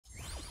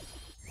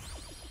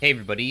Hey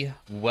everybody,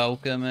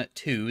 welcome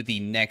to the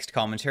next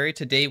commentary.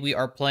 Today we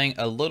are playing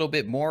a little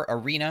bit more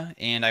Arena,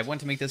 and I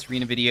want to make this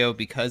Arena video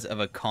because of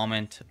a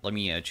comment. Let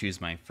me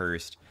choose my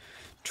first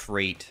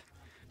trait.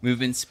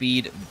 Movement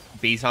speed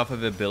based off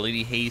of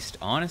ability haste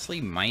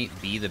honestly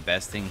might be the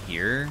best thing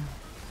here.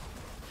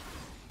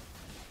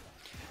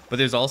 But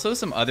there's also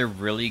some other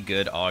really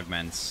good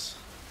augments.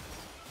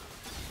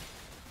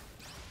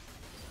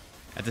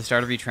 At the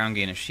start of each round,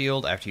 gain a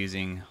shield after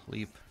using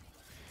leap.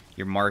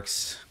 Your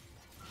marks...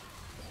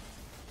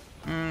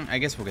 I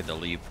guess we'll get the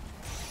leap.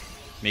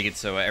 Make it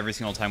so every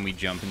single time we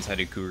jump inside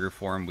a cougar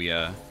form, we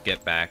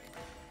get back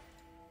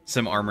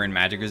some armor and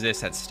magic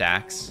resist that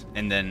stacks,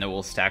 and then it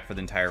will stack for the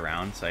entire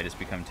round, so I just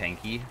become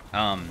tanky.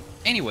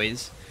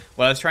 Anyways,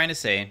 what I was trying to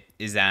say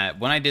is that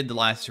when I did the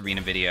last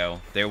Arena video,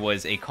 there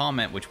was a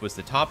comment, which was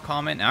the top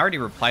comment, and I already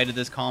replied to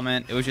this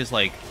comment. It was just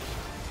like,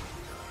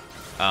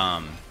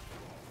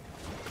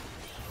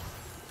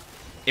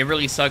 it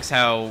really sucks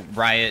how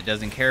Riot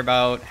doesn't care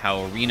about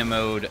how Arena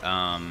mode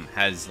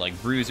has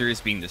like bruisers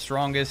being the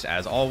strongest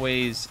as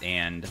always,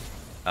 and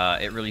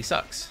it really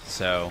sucks.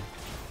 So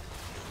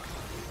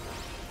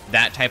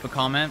that type of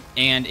comment.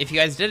 And if you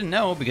guys didn't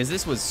know, because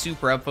this was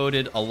super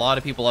upvoted, a lot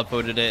of people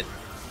upvoted it.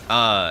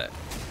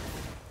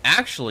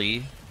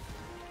 Actually,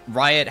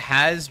 Riot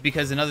has,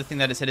 because another thing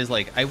that it said is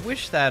like, I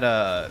wish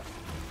that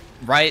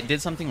Riot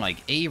did something like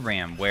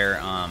Aram,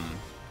 where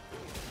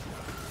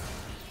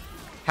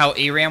how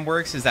Aram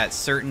works is that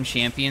certain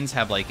champions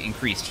have like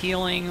increased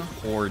healing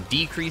or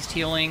decreased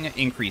healing,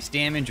 increased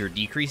damage or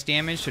decreased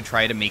damage to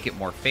try to make it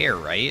more fair,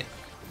 right?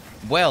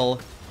 Well,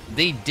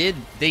 they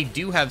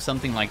do have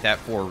something like that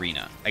for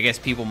Arena. I guess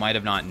people might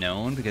have not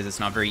known because it's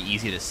not very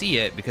easy to see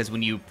it, because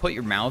when you put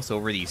your mouse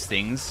over these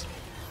things,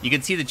 you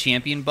can see the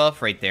champion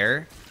buff right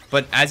there.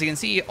 But as you can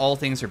see, all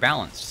things are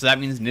balanced. So that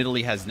means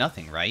Nidalee has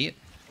nothing, right?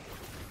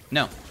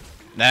 No,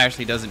 that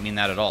actually doesn't mean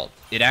that at all.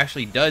 It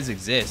actually does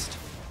exist.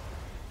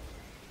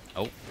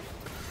 Oh.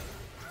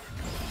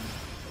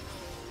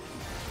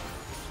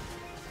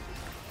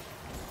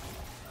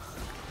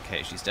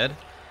 Okay, she's dead.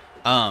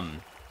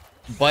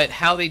 But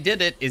how they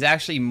did it is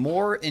actually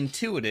more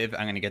intuitive,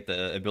 I'm gonna get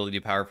the ability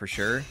power for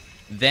sure,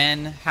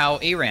 than how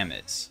Aram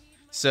is.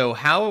 So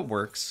how it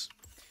works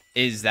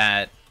is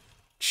that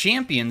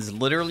champions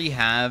literally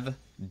have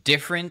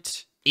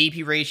different AP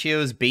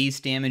ratios,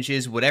 base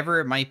damages, whatever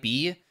it might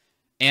be.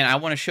 And I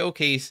want to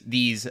showcase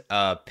these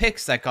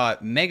picks that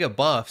got mega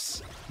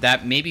buffs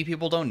that maybe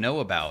people don't know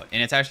about.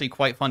 And it's actually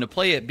quite fun to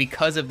play it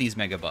because of these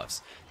mega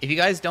buffs. If you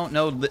guys don't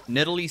know,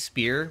 Nidalee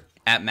Spear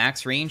at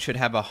max range should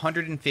have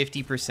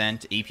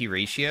 150% AP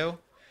ratio.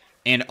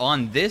 And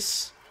on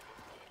this,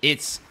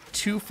 it's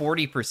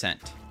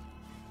 240%.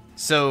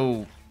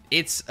 So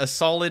it's a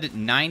solid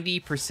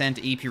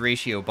 90% AP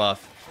ratio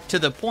buff, to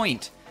the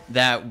point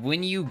that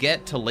when you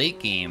get to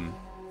late game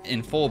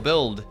in full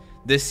build,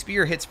 this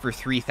spear hits for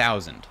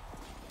 3,000.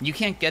 You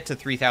can't get to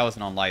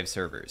 3,000 on live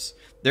servers.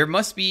 There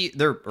might be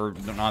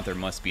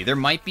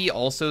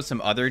also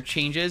some other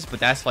changes, but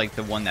that's like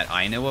the one that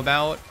I know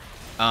about.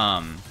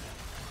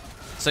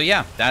 So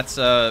yeah, that's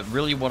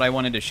really what I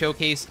wanted to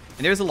showcase.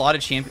 And there's a lot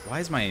of champions. Why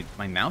is my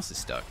mouse is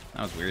stuck?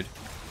 That was weird.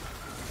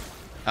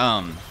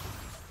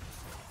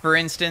 For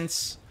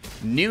instance,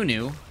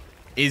 Nunu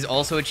is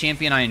also a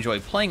champion I enjoy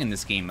playing in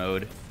this game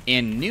mode,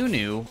 and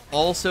Nunu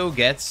also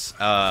gets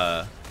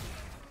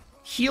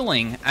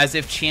healing as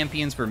if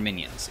champions were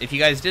minions. If you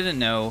guys didn't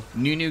know,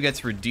 Nunu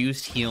gets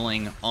reduced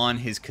healing on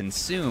his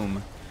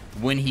consume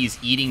when he's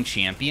eating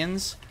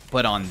champions,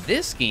 but on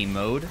this game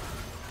mode,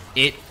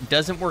 it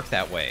doesn't work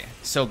that way.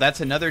 So that's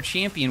another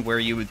champion where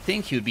you would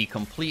think he would be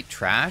complete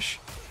trash.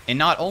 And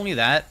not only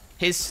that,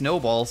 his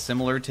snowball,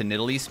 similar to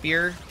Nidalee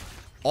Spear,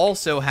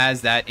 also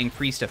has that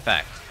increased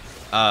effect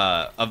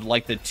of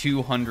like the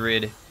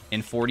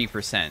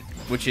 240%,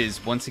 which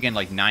is once again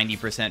like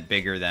 90%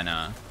 bigger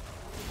than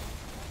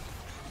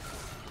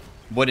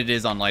what it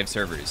is on live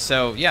servers.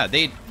 So yeah,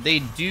 they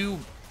do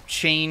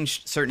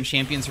change certain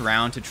champions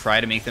around to try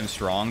to make them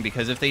strong,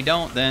 because if they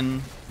don't,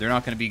 then they're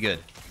not going to be good.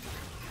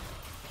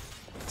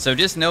 So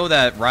just know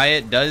that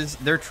Riot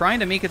they're trying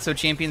to make it so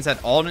champions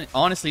that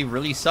honestly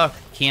really suck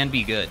can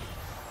be good.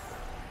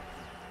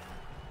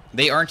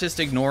 They aren't just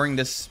ignoring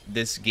this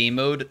game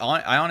mode.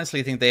 I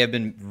honestly think they have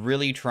been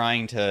really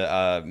trying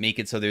to make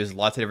it so there's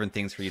lots of different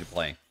things for you to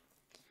play.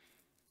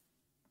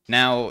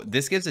 Now,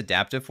 this gives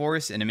adaptive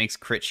force, and it makes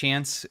crit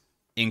chance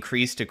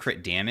increase to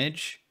crit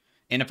damage.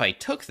 And if I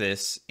took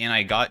this and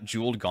I got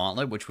Jeweled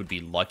Gauntlet, which would be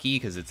lucky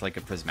because it's like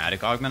a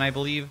prismatic augment, I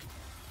believe,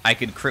 I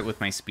could crit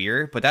with my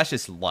spear, but that's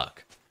just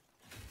luck.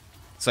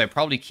 So I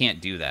probably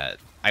can't do that.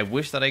 I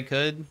wish that I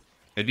could.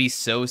 It'd be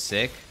so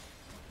sick.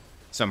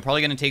 So I'm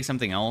probably going to take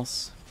something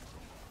else.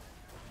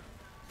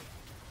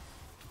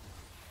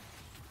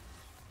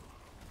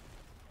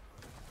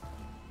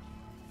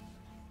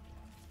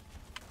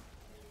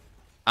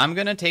 I'm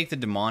going to take the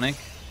demonic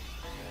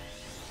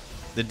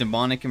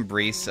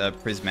embrace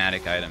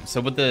prismatic item.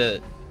 So what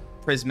the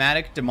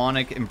prismatic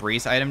demonic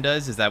embrace item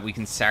does is that we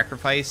can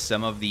sacrifice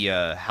some of the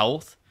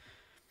health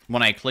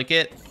when I click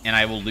it, and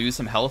I will lose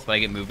some health, but I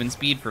get movement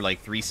speed for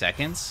like 3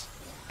 seconds.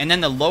 And then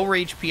the lower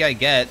HP I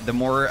get, the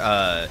more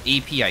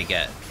AP I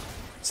get.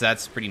 So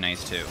that's pretty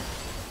nice too.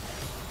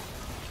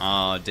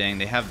 Oh, dang,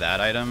 they have that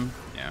item?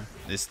 Yeah,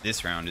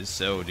 this round is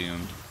so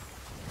doomed.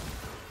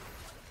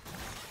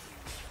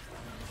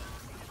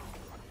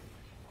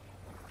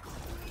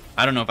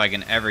 I don't know if I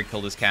can ever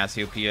kill this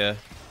Cassiopeia.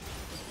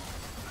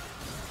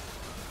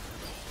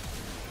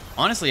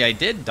 Honestly, I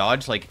did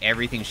dodge like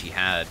everything she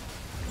had.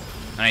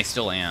 And I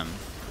still am.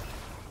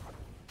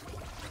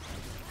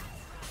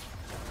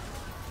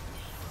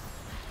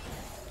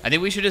 I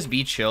think we should just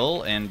be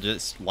chill and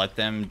just let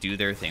them do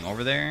their thing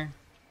over there.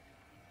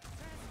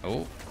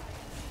 Oh.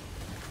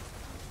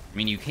 I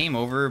mean, you came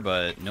over,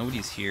 but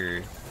nobody's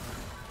here.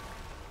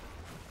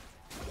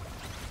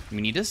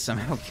 We need to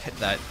somehow get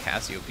that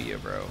Cassiopeia,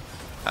 bro.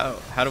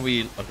 How do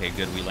we... Okay,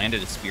 good. We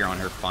landed a spear on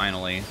her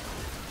finally.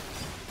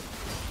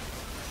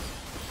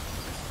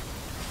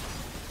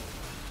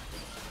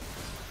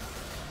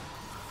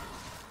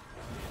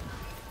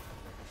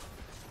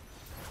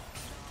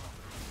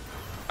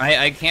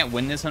 I can't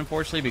win this,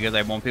 unfortunately, because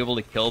I won't be able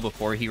to kill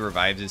before he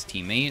revives his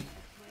teammate.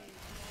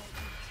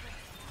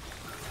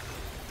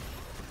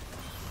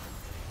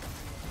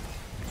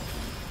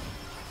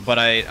 But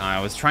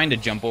I was trying to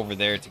jump over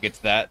there to get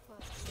to that.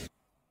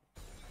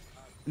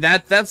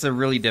 That's a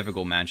really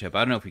difficult matchup. I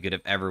don't know if we could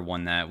have ever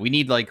won that. We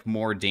need, like,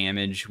 more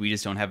damage. We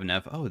just don't have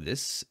enough. Oh,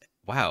 this...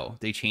 Wow,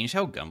 they changed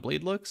how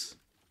Gunblade looks?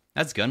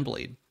 That's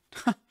Gunblade.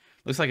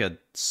 Looks like a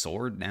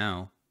sword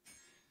now.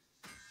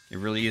 It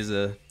really is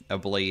a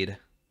blade.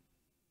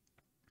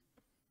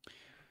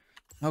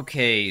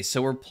 Okay,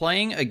 so we're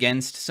playing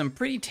against some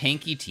pretty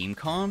tanky team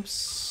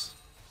comps.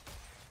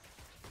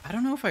 I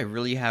don't know if I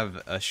really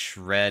have a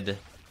shred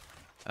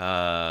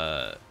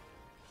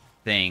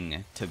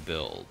thing to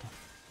build.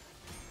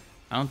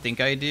 I don't think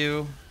I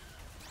do.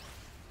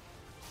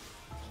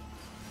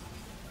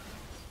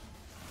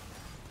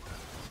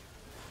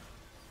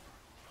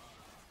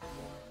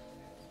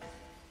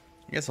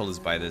 I guess I'll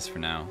just buy this for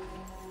now.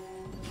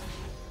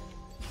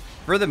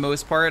 For the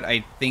most part,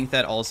 I think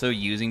that also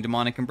using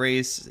Demonic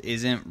Embrace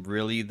isn't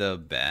really the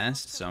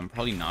best, so I'm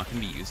probably not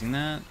going to be using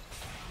that.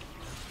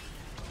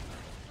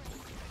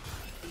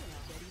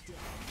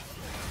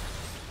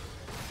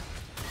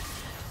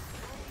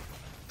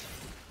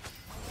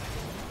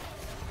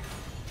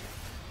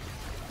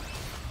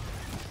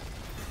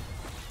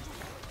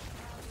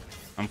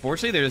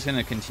 Unfortunately, they're just going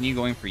to continue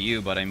going for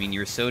you, but I mean,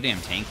 you're so damn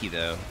tanky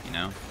though, you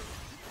know?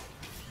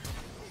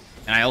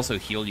 And I also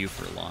heal you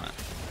for a lot.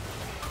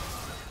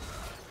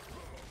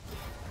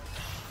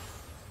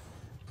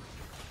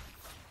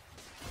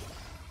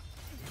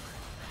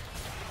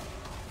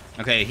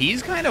 Okay,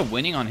 he's kind of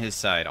winning on his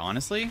side,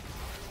 honestly.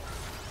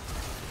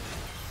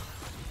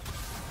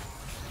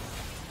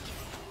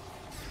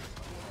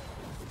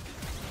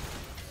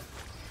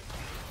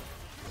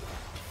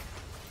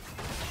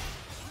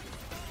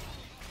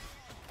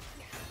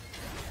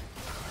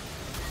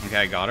 Okay,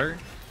 I got her.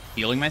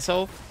 Healing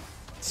myself.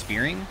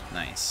 Spearing.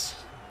 Nice.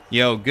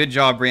 Yo, good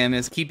job,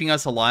 Ramus. Keeping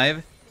us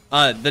alive.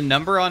 The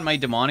number on my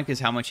demonic is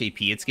how much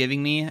AP it's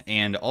giving me,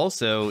 and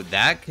also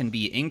that can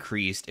be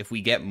increased if we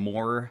get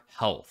more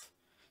health.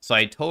 So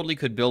I totally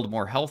could build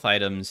more health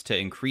items to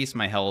increase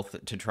my health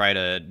to try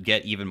to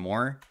get even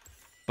more.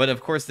 But of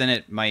course, then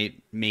it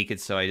might make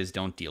it so I just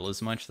don't deal as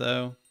much,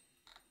 though.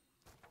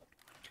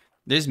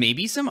 There's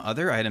maybe some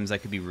other items that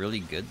could be really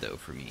good, though,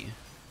 for me.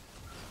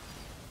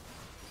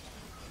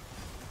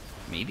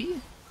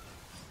 Maybe?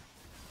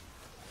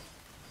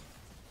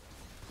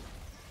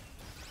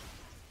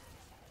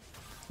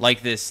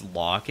 Like this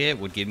locket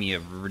would give me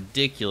a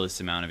ridiculous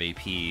amount of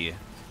AP.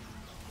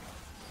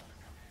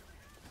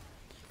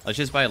 Let's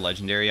just buy a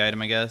legendary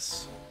item, I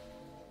guess.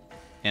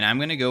 And I'm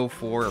going to go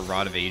for a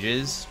Rod of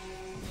Ages.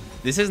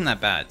 This isn't that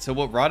bad. So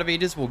what Rod of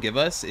Ages will give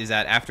us is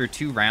that after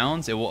 2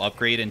 rounds, it will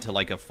upgrade into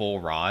like a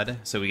full Rod.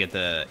 So we get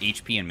the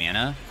HP and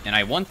mana. And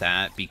I want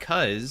that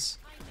because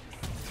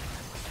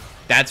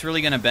that's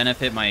really going to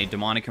benefit my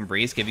Demonic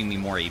Embrace, giving me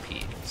more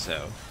AP.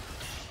 So...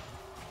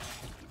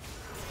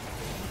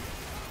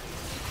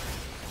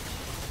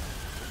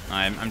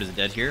 I'm just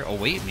dead here. Oh,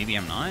 wait, maybe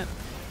I'm not?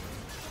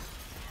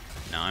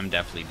 No, I'm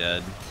definitely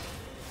dead.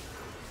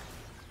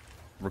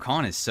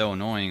 Rakan is so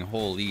annoying.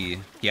 Holy.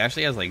 He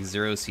actually has, like,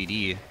 0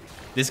 CD.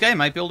 This guy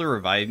might be able to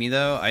revive me,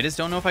 though. I just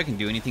don't know if I can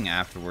do anything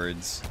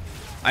afterwards.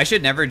 I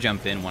should never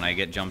jump in when I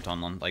get jumped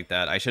on like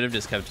that. I should have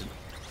just kept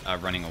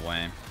running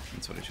away.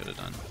 That's what I should have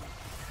done.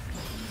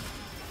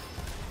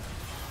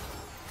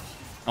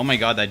 Oh my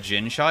god, that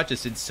Jin shot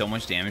just did so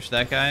much damage to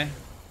that guy.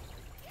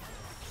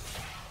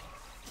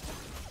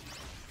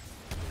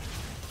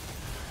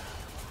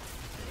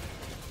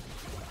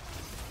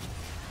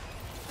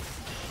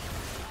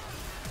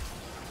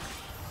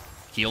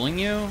 Healing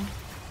you?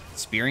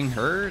 Spearing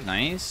her?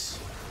 Nice.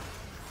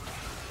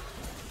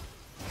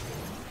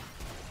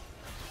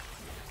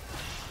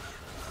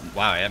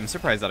 Wow, I'm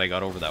surprised that I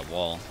got over that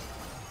wall.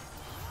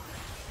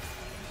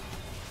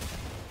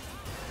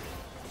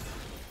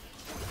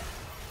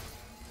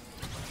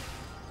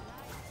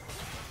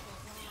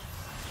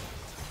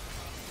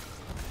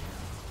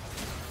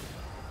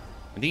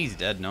 I think he's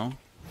dead, no?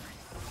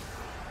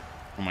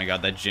 Oh my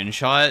god, that Jin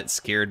shot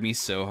scared me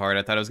so hard.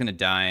 I thought I was gonna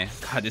die.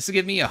 God, this will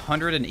give me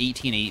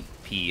 118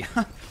 AP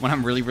when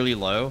I'm really, really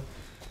low.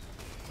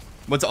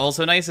 What's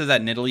also nice is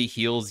that Nidalee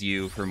heals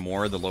you for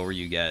more the lower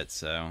you get,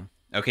 so...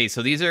 Okay,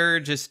 so these are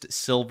just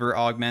silver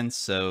augments,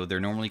 so they're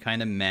normally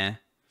kind of meh.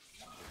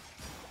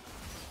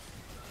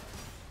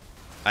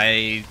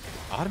 I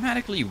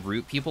automatically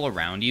root people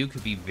around you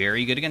could be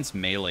very good against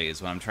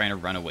melees when I'm trying to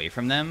run away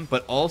from them,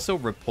 but also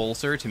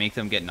repulsor to make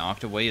them get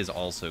knocked away is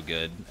also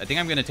good. I think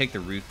I'm going to take the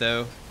root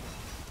though,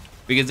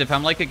 because if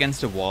I'm like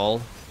against a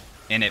wall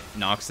and it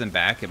knocks them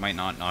back, it might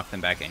not knock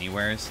them back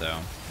anywhere, so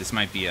this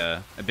might be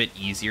a bit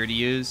easier to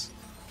use.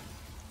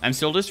 I'm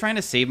still just trying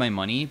to save my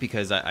money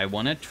because I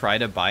want to try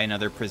to buy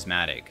another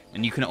prismatic,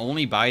 and you can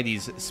only buy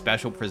these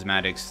special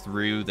prismatics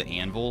through the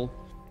anvil,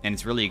 and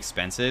it's really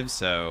expensive,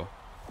 so...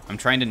 I'm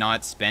trying to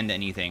not spend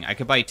anything. I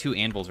could buy 2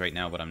 anvils right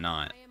now, but I'm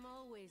not.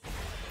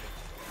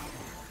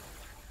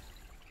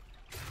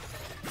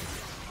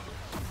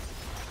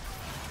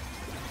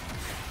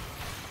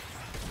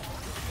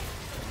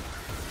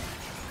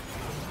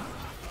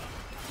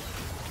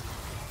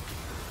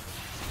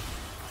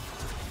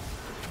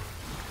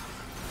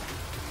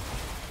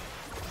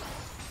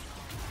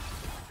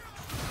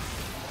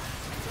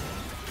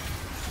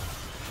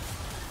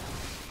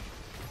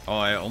 Oh,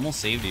 I almost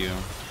saved you.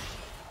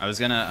 I was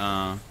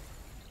gonna,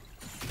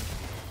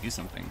 do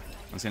something.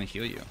 I was gonna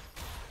heal you.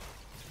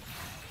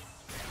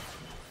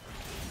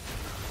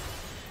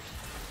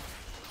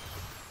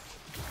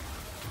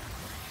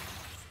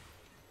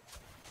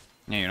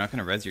 Yeah, you're not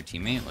gonna res your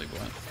teammate? Like,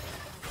 what?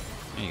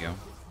 There you go.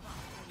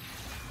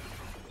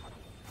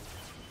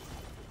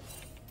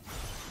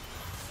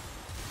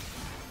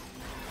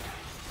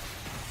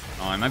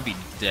 Oh, I might be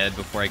dead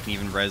before I can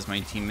even res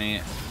my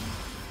teammate.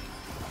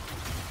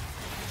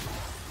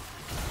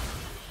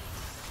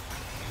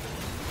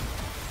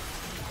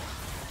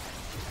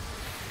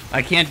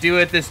 I can't do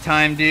it this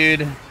time,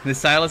 dude. The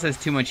Silas has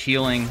too much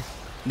healing.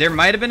 There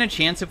might have been a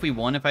chance if we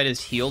won if I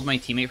just healed my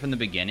teammate from the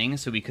beginning,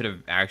 so we could have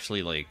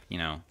actually, like, you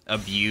know,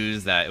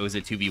 abused that it was a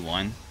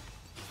 2v1.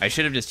 I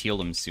should have just healed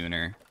him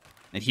sooner.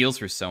 It heals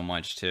for so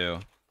much,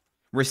 too.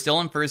 We're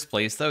still in first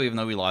place, though, even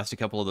though we lost a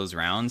couple of those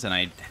rounds, and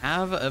I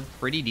have a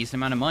pretty decent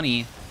amount of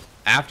money.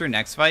 After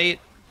next fight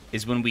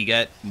is when we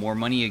get more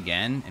money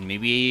again, and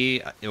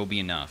maybe it'll be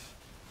enough.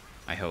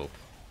 I hope.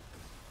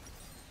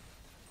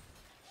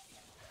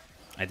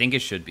 I think it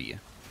should be.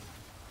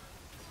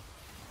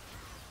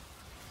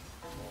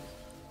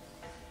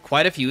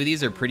 Quite a few of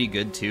these are pretty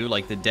good too,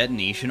 like the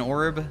detonation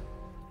orb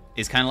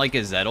is kind of like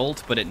a Zed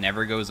ult, but it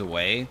never goes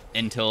away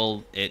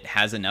until it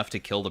has enough to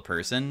kill the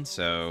person,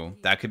 so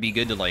that could be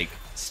good to like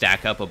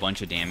stack up a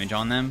bunch of damage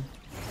on them.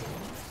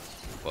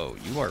 Whoa,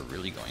 you are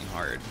really going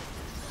hard.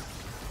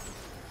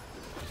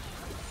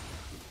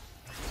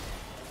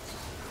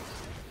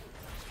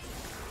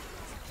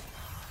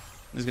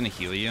 I'm just gonna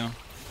heal you.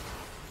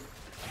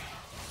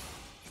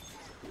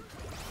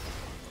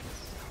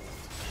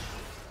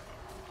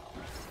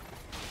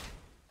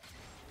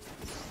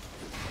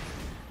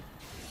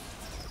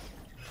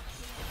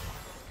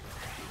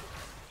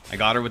 I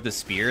got her with the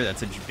spear.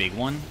 That's a big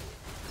one.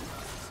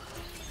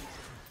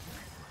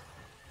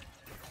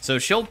 So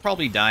she'll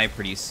probably die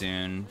pretty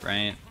soon,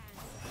 right?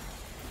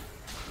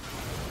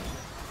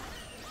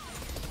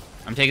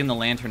 I'm taking the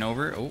lantern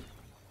over. Oh.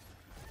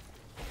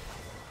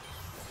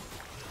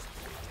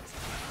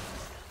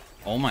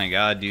 Oh my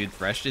god, dude.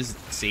 Thresh just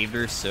saved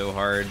her so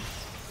hard.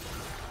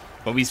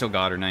 But we still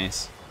got her.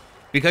 Nice.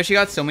 Because she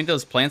got so many of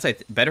those plants, I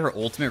bet her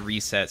ultimate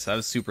reset, so I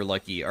was super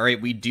lucky.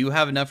 Alright, we do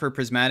have enough for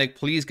Prismatic.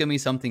 Please give me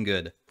something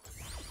good.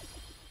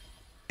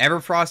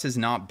 Everfrost is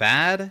not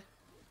bad,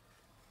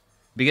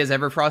 because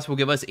Everfrost will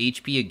give us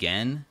HP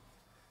again,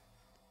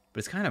 but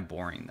it's kind of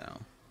boring, though.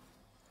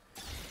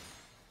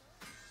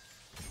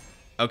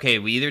 Okay,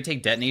 we either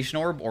take Detonation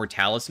Orb or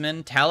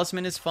Talisman.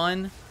 Talisman is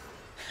fun,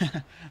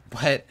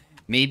 but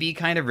maybe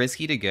kind of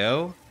risky to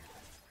go.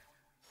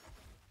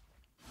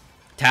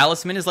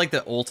 Talisman is like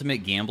the ultimate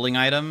gambling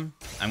item.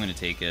 I'm going to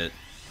take it.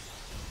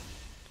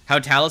 How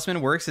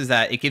Talisman works is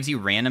that it gives you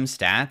random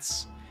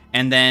stats,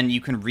 and then you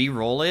can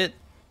re-roll it.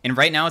 And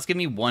right now it's giving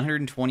me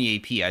 120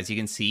 AP, as you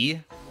can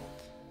see.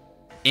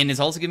 And it's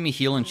also giving me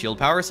heal and shield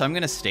power, so I'm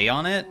going to stay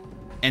on it.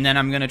 And then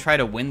I'm going to try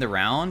to win the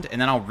round,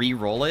 and then I'll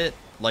re-roll it,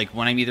 like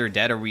when I'm either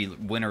dead or we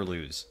win or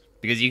lose.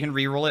 Because you can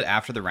re-roll it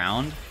after the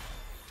round.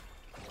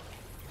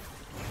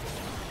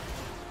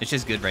 It's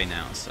just good right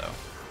now, so.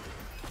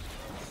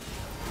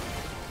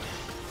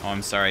 Oh,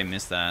 I'm sorry I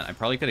missed that. I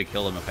probably could have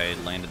killed him if I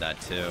had landed that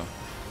too.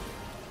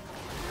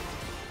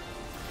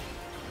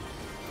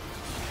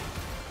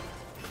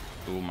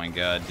 Oh my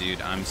god, dude,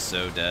 I'm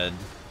so dead.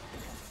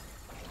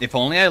 If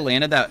only I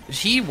landed that...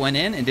 She went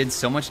in and did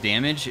so much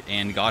damage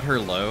and got her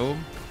low,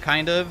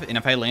 kind of. And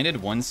if I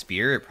landed one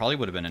spear, it probably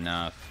would have been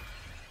enough.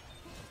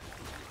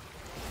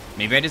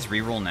 Maybe I just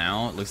reroll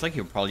now. It looks like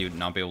he'll probably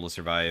not be able to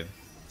survive.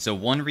 So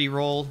one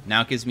reroll.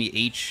 Now it gives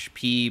me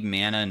HP,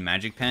 mana, and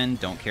magic pen.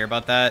 Don't care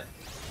about that.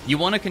 You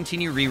want to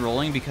continue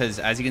rerolling because,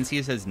 as you can see,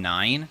 it says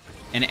 9.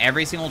 And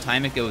every single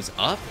time it goes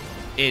up,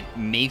 it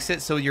makes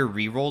it so your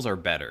rerolls are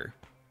better.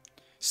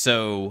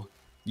 So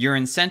you're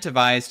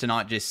incentivized to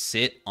not just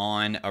sit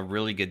on a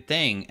really good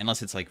thing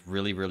unless it's like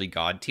really, really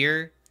god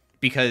tier,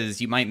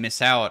 because you might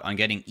miss out on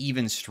getting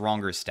even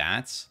stronger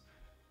stats.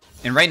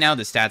 And right now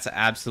the stats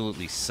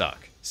absolutely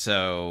suck.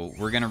 So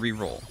we're going to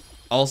reroll.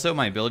 Also,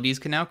 my abilities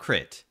can now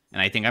crit,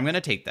 and I think I'm going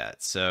to take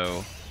that.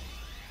 So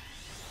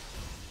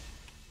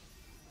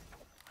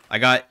I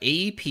got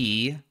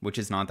AP, which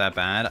is not that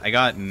bad. I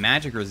got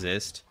magic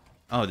resist.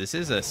 Oh, this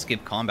is a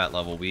skip combat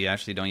level. We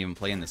actually don't even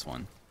play in this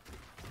one.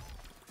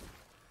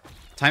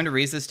 Time to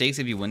raise the stakes.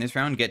 If you win this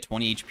round, get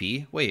 20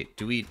 HP. Wait,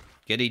 do we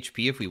get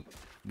HP if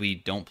we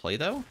don't play,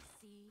 though?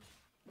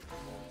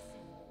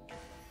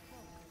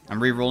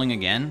 I'm re-rolling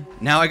again.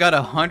 Now I got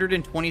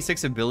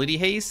 126 ability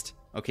haste.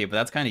 Okay, but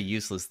that's kind of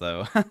useless,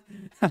 though.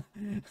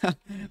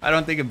 I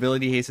don't think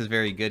ability haste is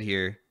very good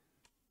here.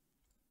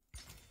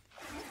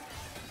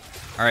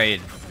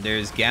 Alright,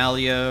 there's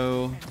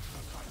Galio.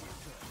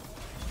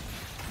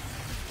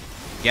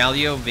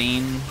 Galio,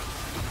 Vayne.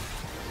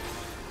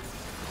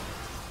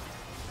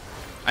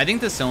 I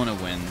think the Sona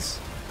wins.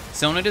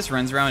 Sona just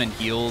runs around and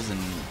heals and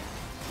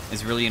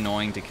is really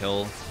annoying to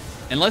kill.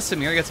 Unless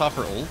Samira gets off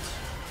her ult.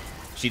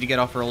 She did get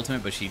off her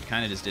ultimate, but she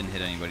kind of just didn't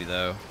hit anybody,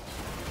 though.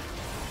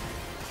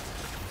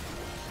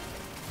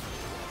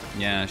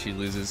 Yeah, she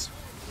loses.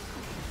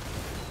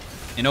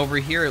 And over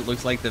here, it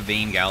looks like the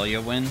Vayne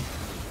Galio win.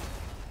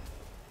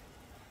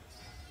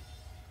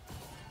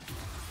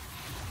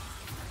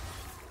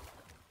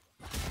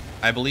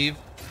 I believe.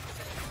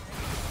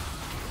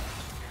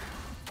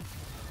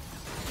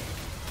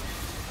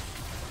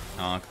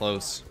 Aw,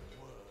 close.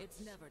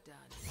 It's never done.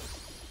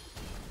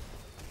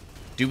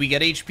 Do we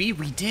get HP?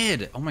 We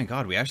did! Oh my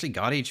god, we actually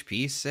got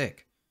HP?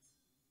 Sick.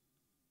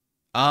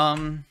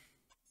 I'll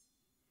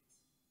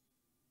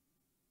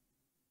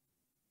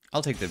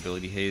take the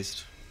ability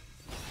haste.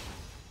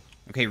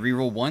 Okay,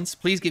 reroll once.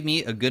 Please give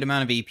me a good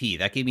amount of AP.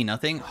 That gave me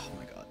nothing. Oh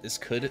my god, this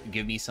could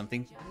give me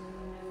something.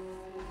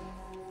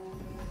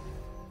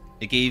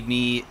 It gave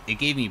me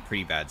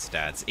pretty bad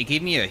stats. It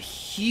gave me a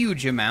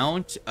huge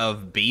amount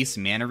of base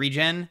mana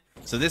regen.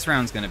 So this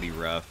round's gonna be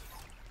rough.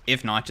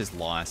 If not, just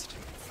lost.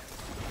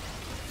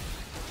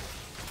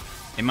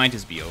 It might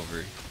just be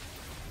over.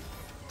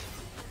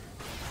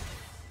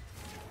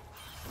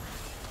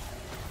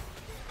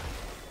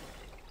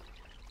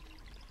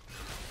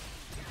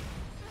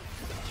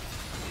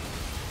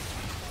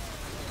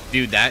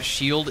 Dude, that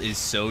shield is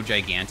so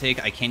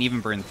gigantic, I can't even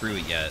burn through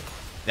it yet.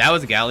 That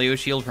was a Galio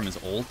shield from his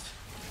ult.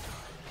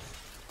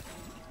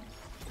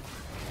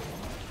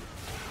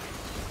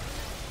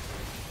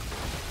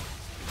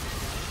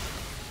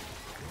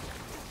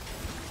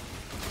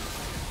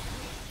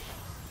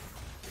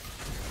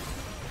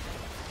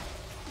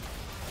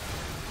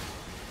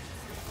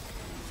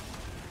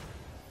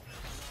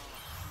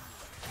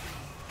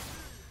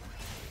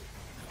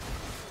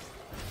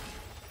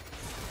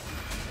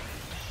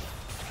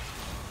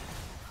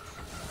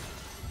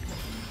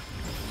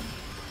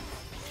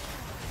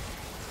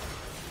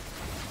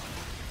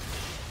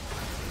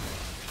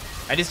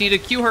 I just need to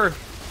Q her.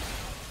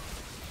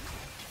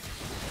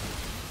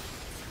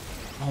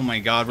 Oh my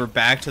god, we're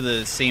back to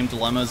the same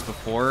dilemma as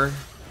before.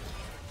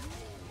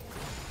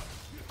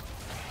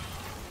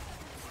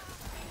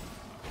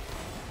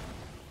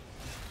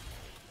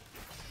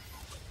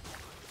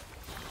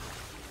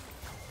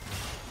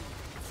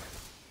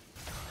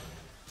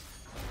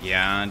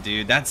 Yeah,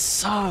 dude, that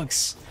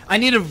sucks. I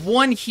needed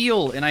one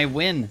heal and I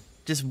win.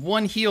 Just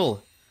one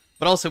heal.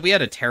 But also, we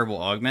had a terrible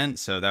augment,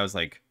 so that was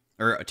like,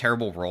 or a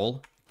terrible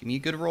roll. Give me a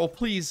good roll,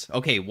 please.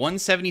 Okay,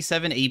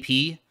 177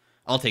 AP.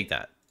 I'll take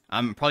that.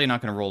 I'm probably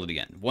not going to roll it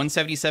again.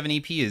 177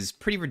 AP is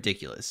pretty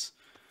ridiculous.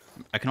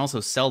 I can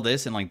also sell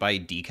this and like buy a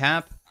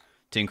decap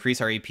to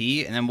increase our AP,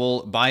 and then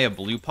we'll buy a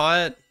blue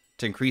pot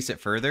to increase it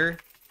further.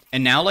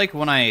 And now, like,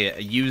 when I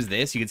use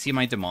this, you can see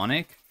my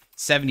demonic.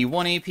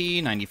 71 AP,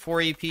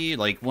 94 AP.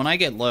 Like, when I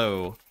get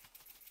low,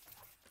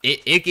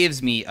 it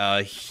gives me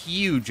a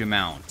huge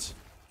amount.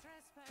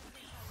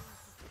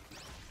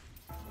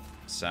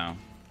 So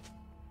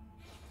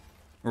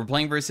we're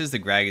playing versus the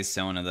Gragas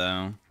Sona,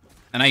 though.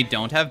 And I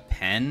don't have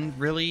Pen,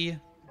 really.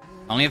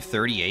 I only have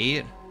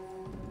 38.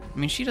 I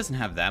mean, she doesn't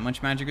have that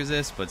much magic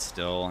resist, but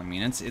still, I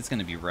mean, it's going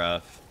to be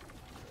rough.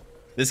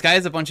 This guy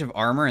has a bunch of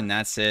armor, and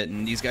that's it.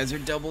 And these guys are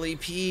double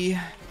AP.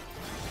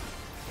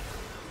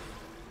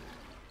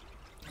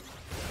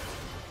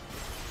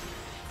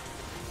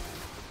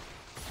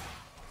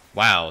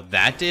 Wow,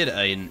 that did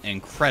an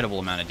incredible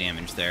amount of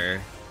damage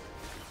there.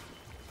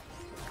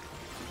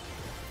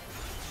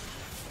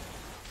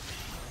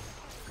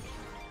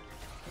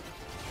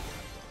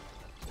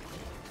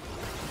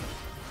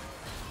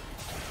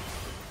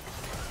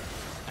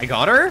 I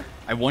got her?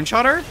 I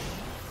one-shot her?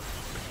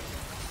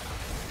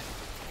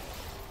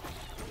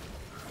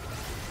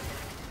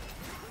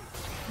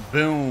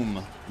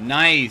 Boom.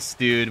 Nice,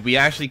 dude. We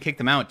actually kicked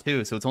them out,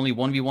 too, so it's only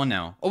 1v1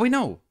 now. Oh, wait,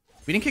 no.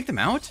 We didn't kick them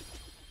out?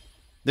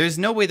 There's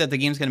no way that the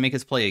game's going to make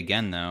us play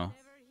again, though.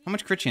 How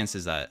much crit chance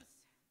is that?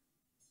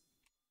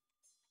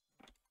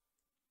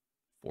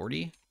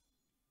 40?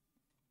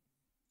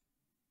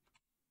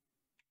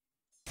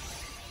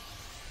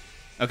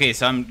 Okay,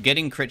 so I'm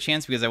getting crit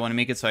chance because I want to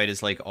make it so I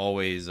just, like,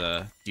 always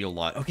deal a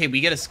lot. Okay,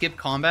 we get a skip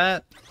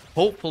combat.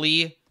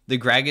 Hopefully, the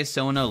Gragas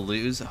Sona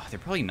lose. Oh, they're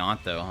probably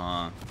not, though,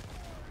 huh?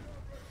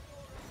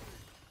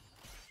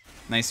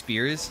 Nice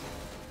spears.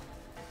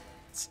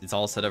 It's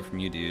all set up from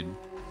you, dude.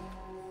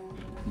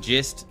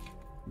 Just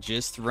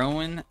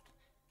throwing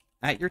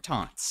at your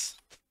taunts.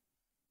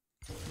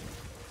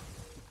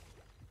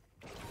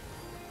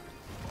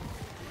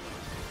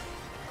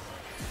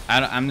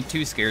 I'm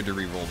too scared to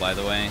reroll, by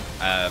the way.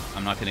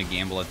 I'm not going to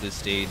gamble at this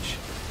stage.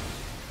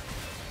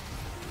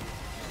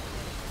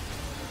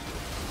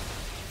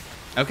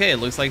 Okay, it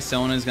looks like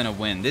Sona's going to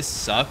win. This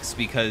sucks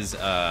because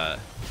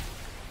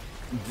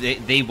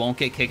they won't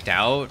get kicked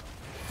out.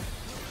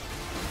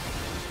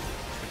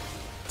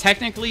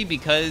 Technically,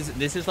 because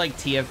this is like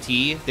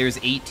TFT, there's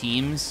 8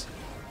 teams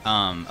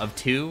of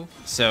 2.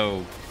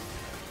 So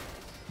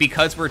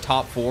because we're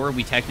top 4,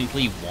 we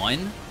technically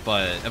won.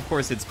 But, of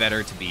course, it's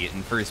better to be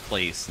in first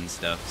place and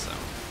stuff, so.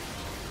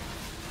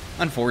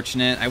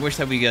 Unfortunate. I wish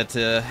that we got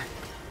to...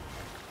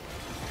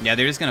 Yeah,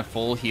 they're just gonna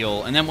full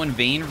heal. And then when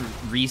Vayne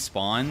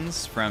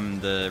respawns from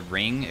the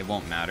ring, it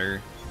won't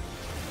matter.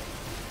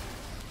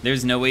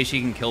 There's no way she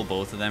can kill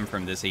both of them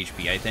from this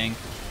HP, I think.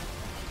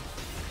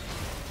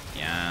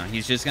 Yeah,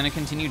 he's just gonna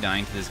continue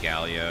dying to this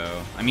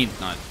Galio. I mean,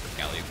 not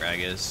Galio,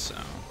 Gragas, so...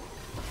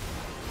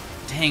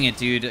 Dang it,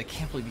 dude. I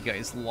can't believe you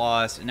guys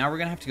lost. And now we're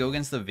gonna have to go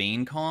against the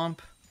Vayne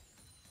comp.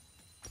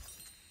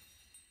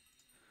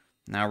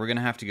 Now we're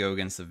gonna have to go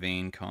against the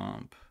Vayne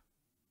comp.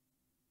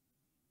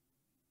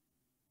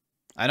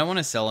 I don't want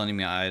to sell any of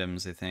my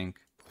items, I think.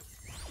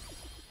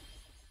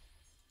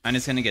 I'm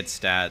just gonna get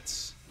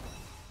stats.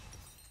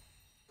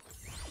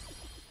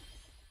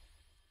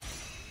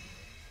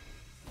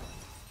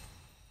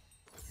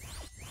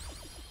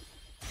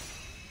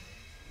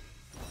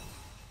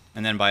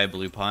 And then buy a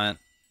blue pot.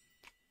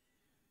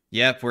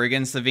 Yep, we're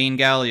against the Vayne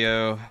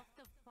Galio.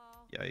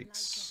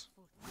 Yikes.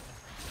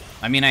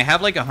 I mean, I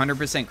have like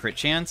 100% crit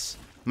chance.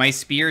 My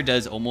spear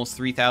does almost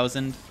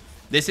 3,000.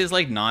 This is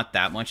like not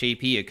that much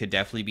AP. It could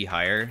definitely be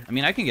higher. I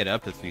mean, I can get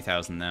up to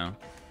 3,000 though.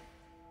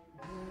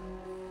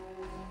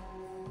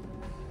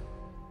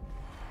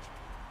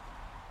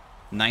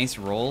 Nice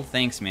roll.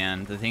 Thanks,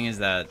 man. The thing is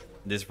that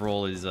this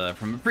roll is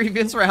from a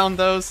previous round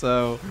though,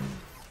 so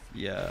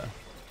yeah.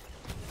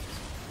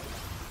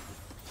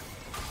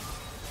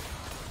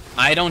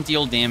 I don't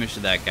deal damage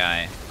to that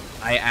guy.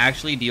 I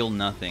actually deal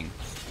nothing.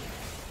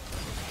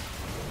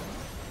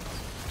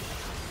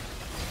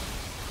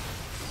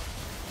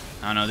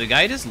 I don't know, the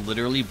guy just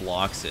literally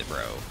blocks it,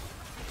 bro.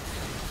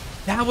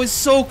 That was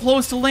so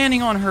close to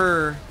landing on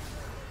her.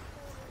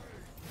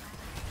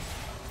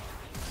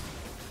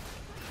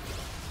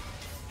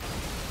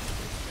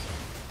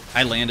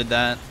 I landed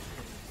that.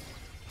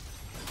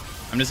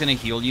 I'm just gonna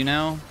heal you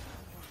now.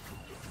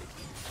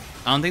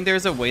 I don't think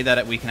there's a way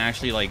that we can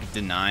actually, like,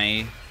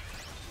 deny...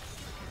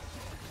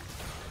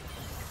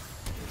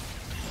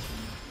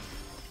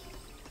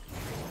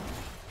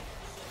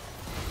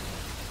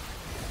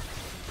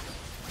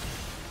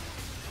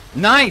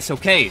 Nice,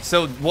 okay,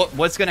 so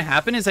what's gonna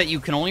happen is that you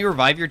can only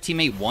revive your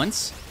teammate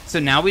once, so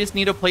now we just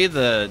need to play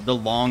the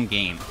long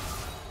game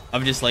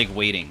of just, like,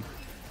 waiting.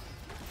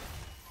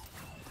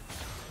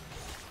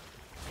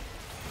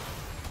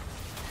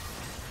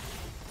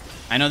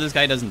 I know this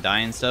guy doesn't die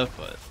and stuff,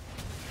 but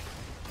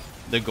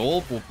the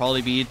goal will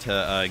probably be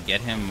to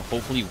get him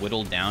hopefully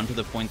whittled down to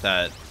the point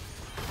that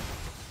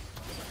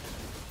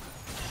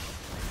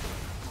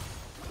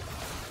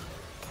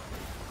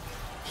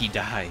he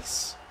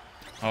dies.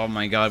 Oh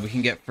my god, we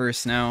can get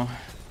first now.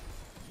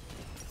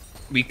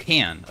 We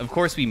can. Of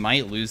course, we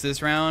might lose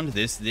this round.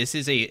 This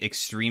is a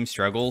extreme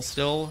struggle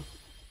still.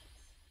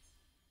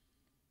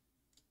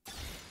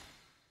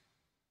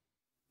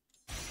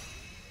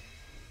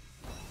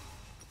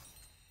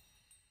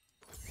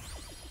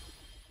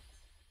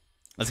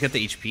 Let's get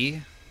the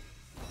HP.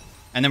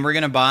 And then we're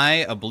gonna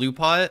buy a blue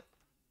pot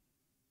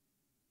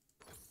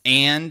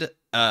and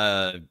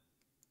the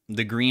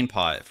green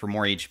pot for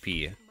more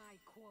HP.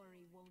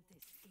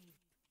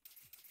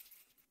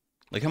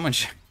 Look how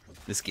much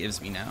this gives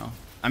me now.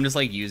 I'm just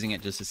like using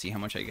it just to see how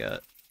much I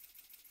get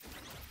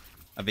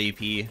of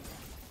AP.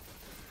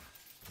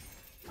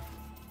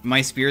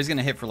 My spear is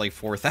gonna hit for like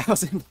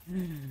 4,000.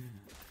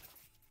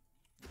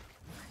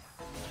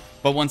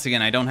 But once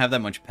again, I don't have that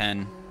much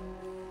pen.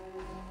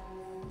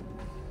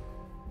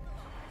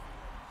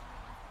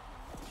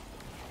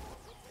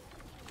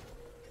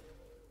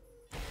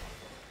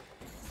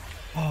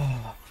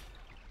 Oh.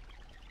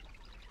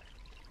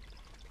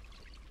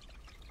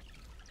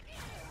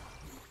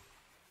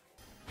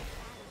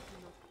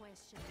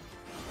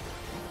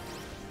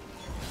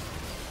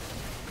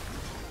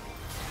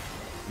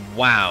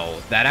 Wow,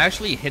 that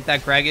actually hit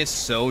that Gragas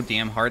so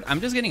damn hard.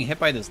 I'm just getting hit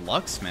by this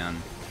Lux, man.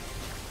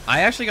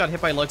 I actually got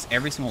hit by Lux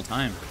every single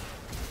time.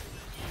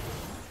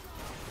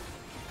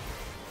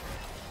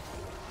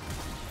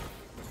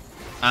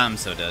 I'm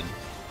so dead.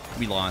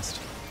 We lost.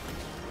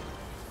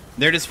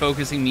 They're just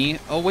focusing me.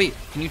 Oh, wait.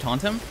 Can you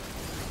taunt him?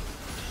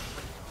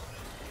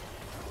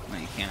 No,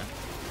 you can't.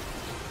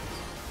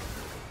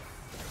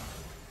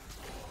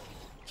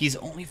 He's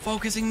only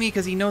focusing me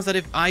because he knows that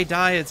if I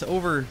die, it's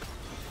over.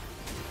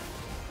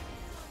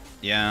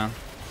 Yeah.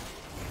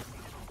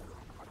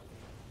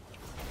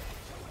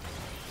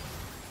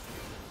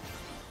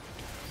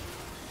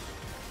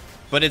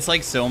 But it's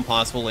like so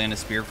impossible to land a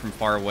spear from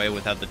far away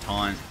without the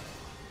taunt.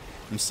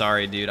 I'm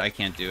sorry, dude. I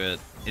can't do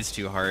it. It's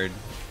too hard.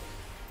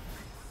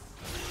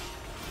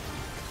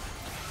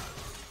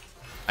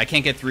 I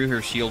can't get through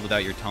her shield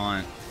without your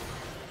taunt.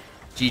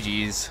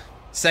 GG's.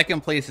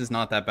 Second place is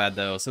not that bad,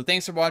 though. So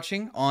thanks for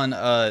watching on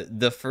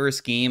the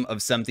first game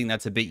of something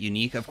that's a bit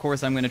unique. Of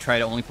course, I'm going to try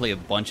to only play a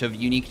bunch of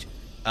unique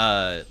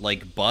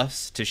like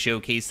buffs to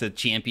showcase the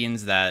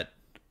champions that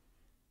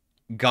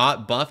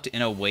got buffed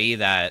in a way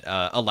that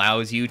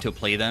allows you to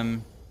play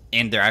them,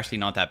 and they're actually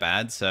not that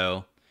bad.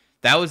 So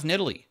that was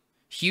Nidalee.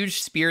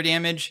 Huge spear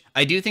damage.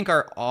 I do think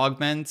our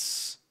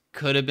augments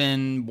could have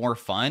been more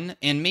fun,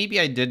 and maybe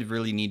I did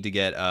really need to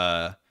get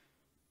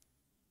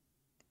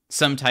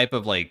some type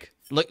of like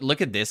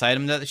look at this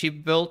item that she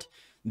built.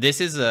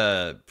 This is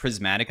a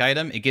prismatic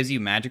item. It gives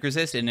you magic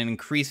resist, and it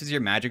increases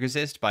your magic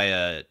resist by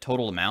a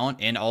total amount,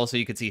 and also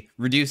you can see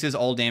reduces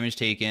all damage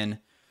taken,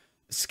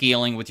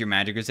 scaling with your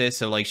magic resist.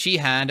 So like she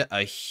had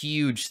a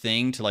huge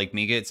thing to like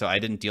make it so I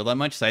didn't deal that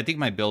much. So I think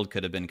my build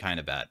could have been kind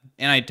of bad,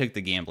 and I took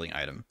the gambling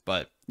item.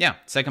 But yeah,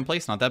 second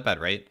place, not that bad,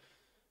 right?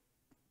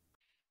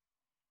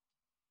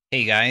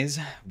 Hey guys,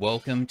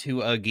 welcome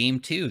to game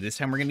 2. This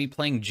time we're gonna be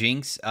playing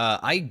Jinx.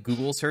 I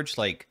Google searched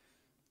like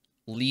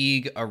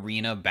League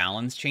Arena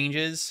balance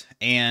changes,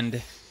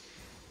 and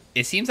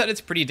it seems that it's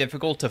pretty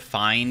difficult to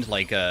find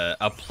like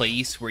a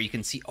place where you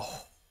can see.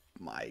 Oh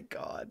my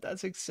god,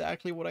 that's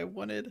exactly what I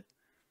wanted.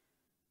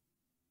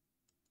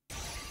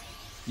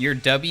 Your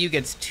W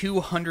gets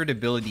 200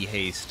 ability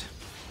haste,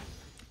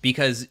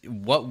 because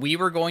what we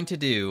were going to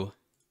do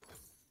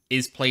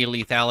is play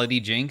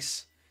Lethality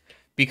Jinx,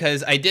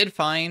 because I did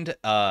find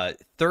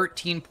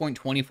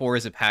 13.24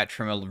 is a patch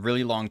from a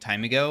really long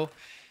time ago,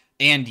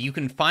 and you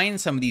can find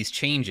some of these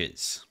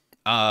changes.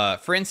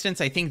 For instance,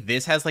 I think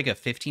this has like a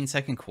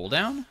 15-second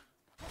cooldown.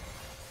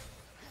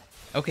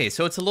 Okay,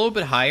 so it's a little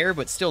bit higher,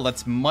 but still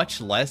that's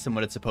much less than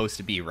what it's supposed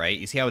to be, right?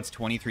 You see how it's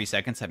 23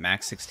 seconds at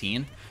max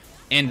 16?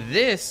 And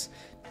this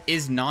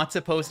is not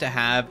supposed to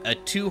have a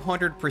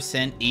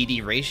 200%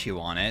 AD ratio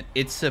on it.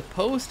 It's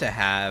supposed to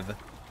have,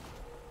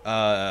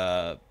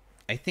 I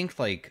think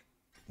like,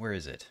 where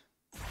is it?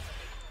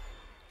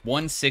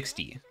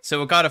 160.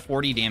 So it got a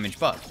 40 damage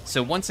buff.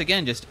 So once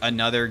again, just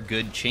another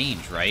good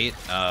change, right?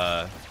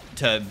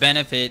 To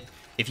benefit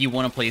if you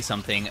want to play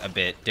something a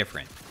bit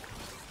different.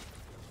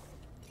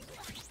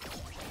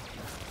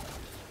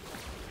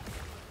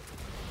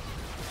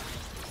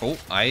 Oh,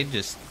 I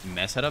just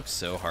messed that up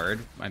so hard.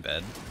 My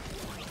bad.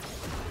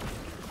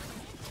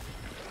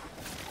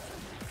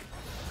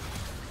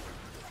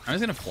 I'm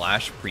just gonna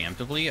flash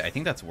preemptively. I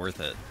think that's worth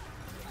it.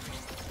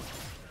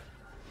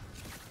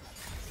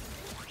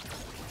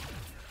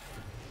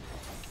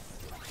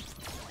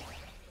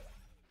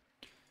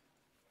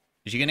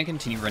 Is she gonna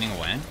continue running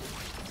away?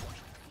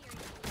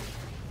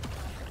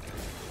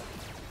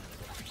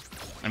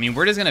 I mean,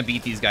 we're just gonna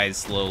beat these guys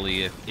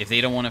slowly. If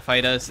they don't want to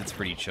fight us, it's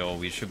pretty chill.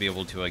 We should be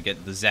able to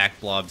get the Zac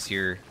blobs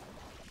here.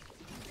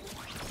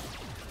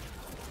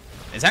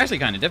 It's actually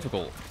kind of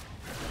difficult.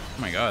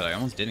 Oh my god, I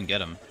almost didn't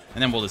get him.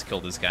 And then we'll just kill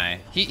this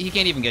guy. He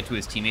can't even get to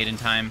his teammate in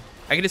time.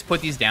 I can just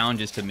put these down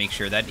just to make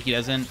sure that he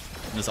doesn't.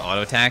 This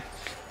auto attack.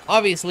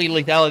 Obviously,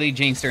 Lethality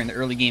Jinx during the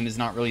early game is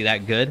not really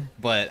that good,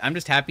 but I'm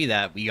just happy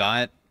that we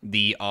got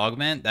the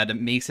augment, that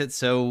it makes it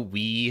so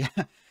we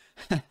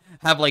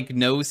have like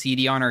no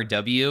CD on our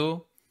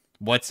W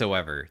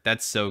whatsoever.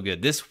 That's so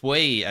good. This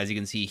way, as you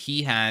can see,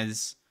 he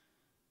has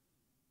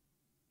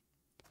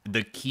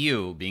the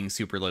Q being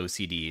super low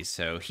CD,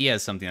 so he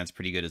has something that's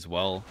pretty good as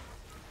well.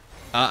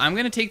 I'm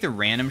gonna take the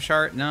random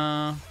shard.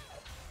 No,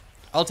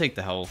 I'll take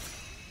the health.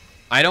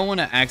 I don't want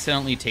to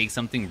accidentally take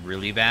something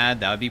really bad.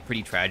 That would be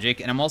pretty tragic.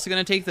 And I'm also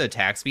going to take the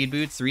attack speed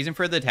boots. The reason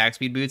for the attack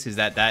speed boots is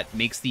that that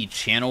makes the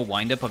channel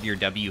windup of your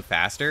W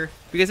faster,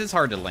 because it's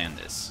hard to land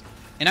this.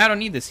 And I don't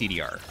need the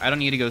CDR. I don't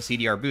need to go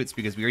CDR boots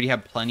because we already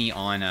have plenty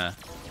on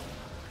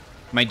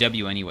my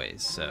W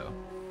anyways. So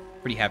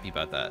pretty happy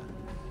about that.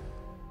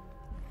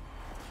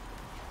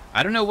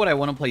 I don't know what I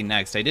want to play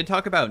next. I did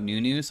talk about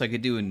Nunu, so I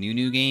could do a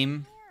Nunu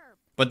game.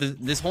 But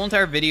this whole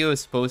entire video is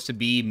supposed to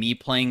be me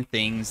playing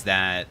things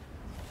that,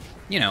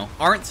 you know,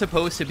 aren't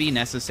supposed to be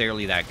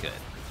necessarily that good.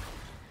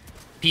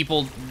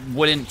 People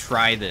wouldn't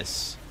try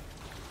this.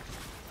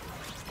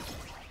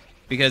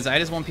 Because I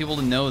just want people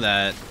to know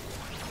that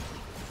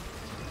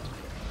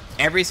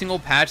every single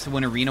patch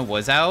when Arena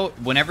was out,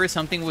 whenever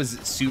something was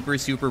super,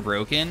 super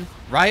broken,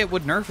 Riot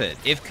would nerf it.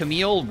 If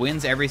Camille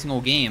wins every single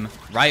game,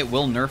 Riot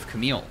will nerf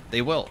Camille.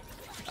 They will.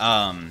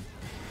 And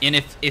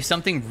if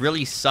something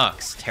really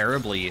sucks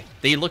terribly,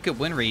 they look at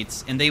win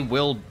rates and they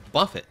will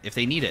buff it if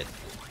they need it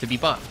to be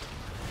buffed.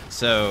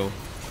 So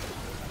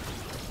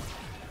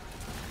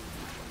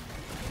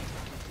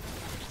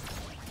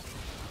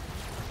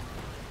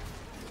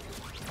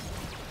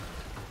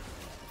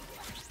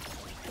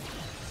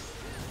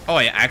Oh,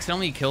 I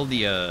accidentally killed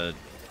the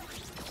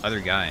other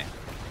guy.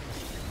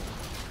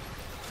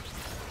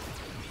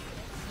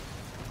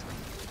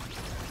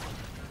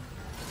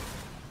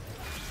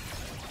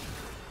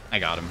 I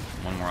got him.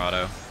 One more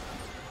auto.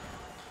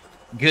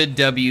 Good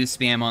W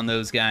spam on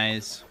those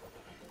guys.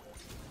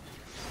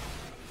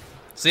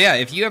 So yeah,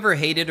 if you ever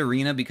hated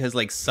Arena because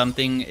like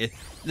something...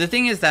 The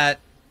thing is that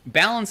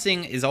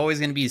balancing is always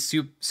going to be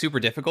super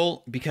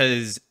difficult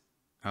because...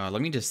 let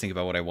me just think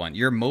about what I want.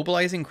 Your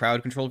immobilizing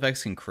crowd control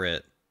effects can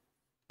crit.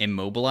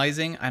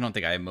 Immobilizing? I don't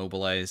think I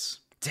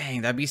immobilize.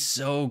 Dang, that'd be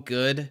so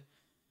good.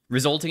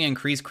 Resulting in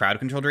increased crowd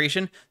control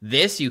duration.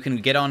 This, you can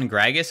get on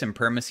Gragas and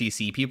perma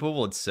CC people.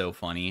 Well, it's so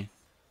funny.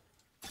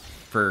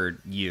 For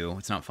you.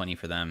 It's not funny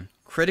for them.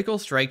 Critical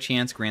strike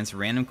chance grants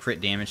random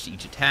crit damage to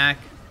each attack.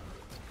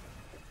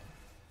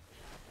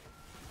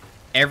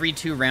 Every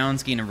 2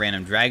 rounds gain a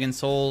random Dragon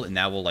Soul, and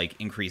that will, like,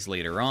 increase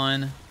later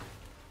on.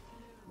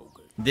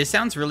 This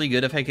sounds really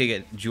good if I could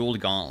get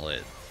Jeweled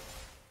Gauntlet.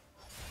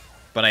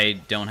 But I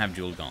don't have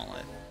Jeweled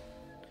Gauntlet.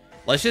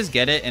 Let's just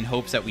get it in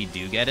hopes that we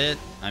do get it.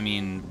 I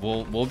mean,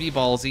 we'll be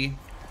ballsy.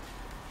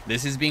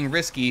 This is being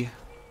risky.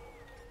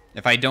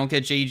 If I don't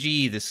get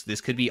JG, this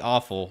could be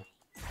awful.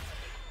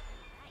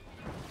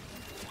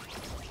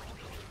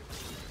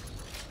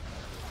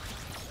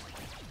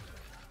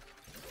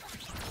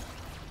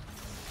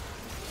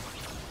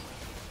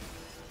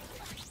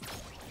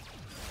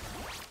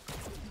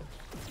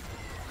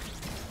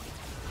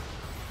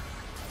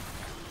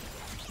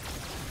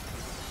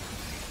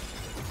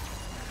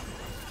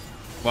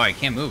 Wow, I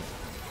can't move.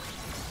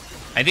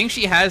 I think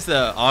she has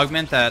the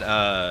augment that,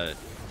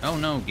 oh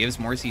no, gives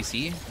more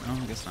CC? Oh,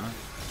 I guess not.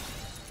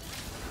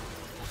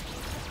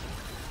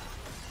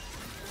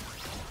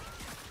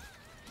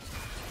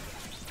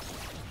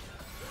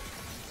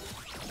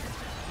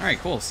 Alright,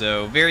 cool.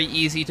 So, very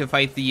easy to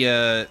fight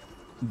the,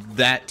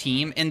 that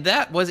team. And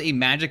that was a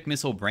Magic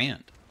Missile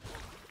brand.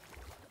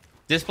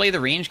 Just play the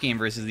range game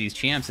versus these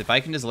champs. If I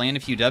can just land a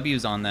few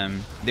Ws on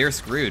them, they're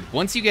screwed.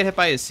 Once you get hit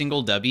by a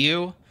single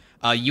W...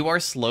 you are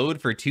slowed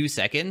for 2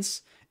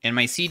 seconds, and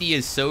my CD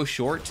is so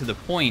short to the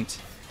point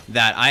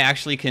that I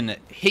actually can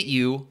hit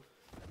you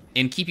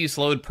and keep you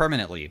slowed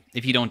permanently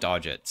if you don't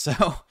dodge it.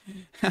 So,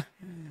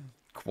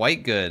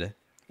 quite good.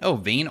 Oh,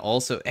 Vayne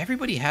also...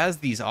 Everybody has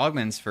these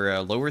augments for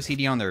a lower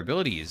CD on their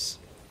abilities.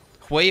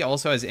 Hui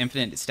also has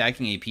infinite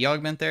stacking AP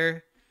augment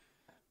there.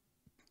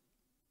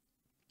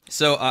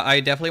 So,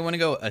 I definitely want to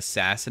go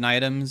assassin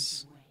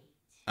items.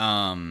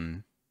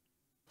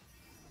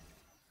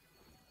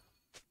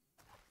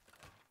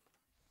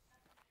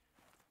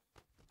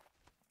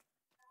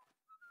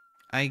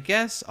 I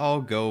guess I'll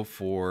go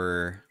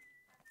for...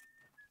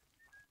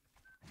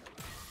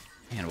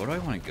 Man, what do I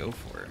want to go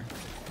for?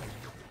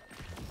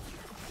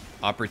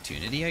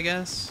 Opportunity, I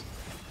guess?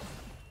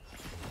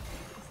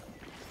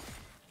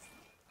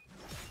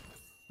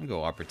 I'll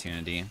go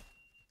opportunity.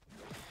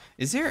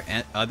 Is there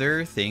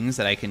other things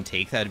that I can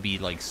take that'd be,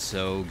 like,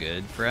 so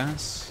good for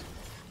us?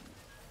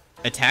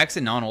 Attacks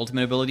and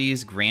non-ultimate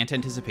abilities grant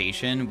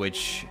anticipation,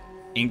 which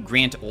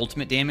grant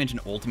ultimate damage and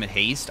ultimate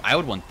haste. I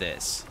would want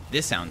this.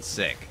 This sounds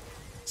sick.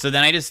 So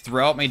then I just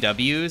throw out my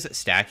W's,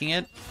 stacking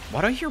it.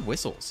 Why do I hear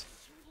whistles?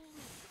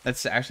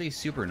 That's actually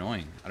super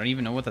annoying. I don't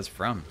even know what that's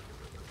from.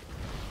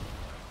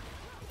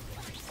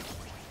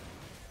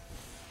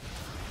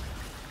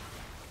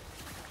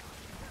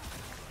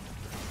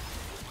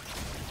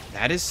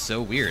 That is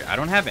so weird. I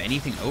don't have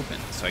anything open,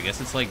 so I guess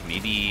it's like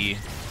maybe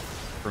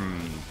from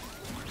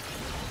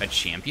a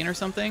champion or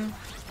something?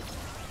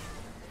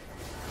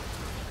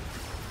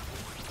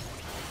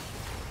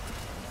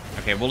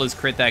 Okay, we'll just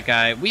crit that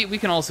guy. We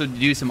can also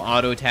do some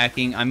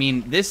auto-attacking. I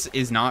mean, this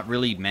is not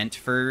really meant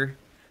for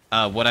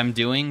what I'm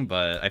doing,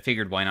 but I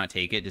figured why not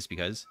take it just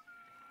because.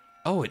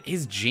 Oh, it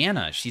is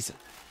Janna. She's...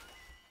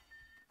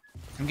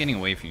 I'm getting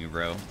away from you,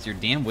 bro. Your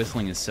damn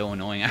whistling is so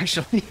annoying,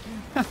 actually.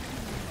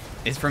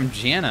 It's from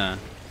Janna.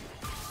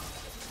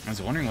 I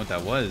was wondering what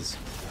that was.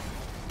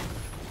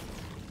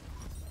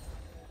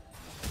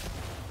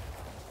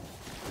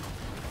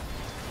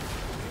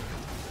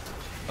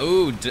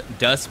 Oh,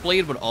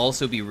 Dustblade would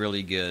also be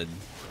really good.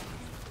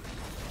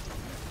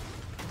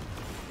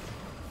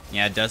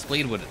 Yeah,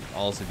 Dustblade would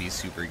also be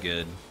super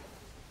good.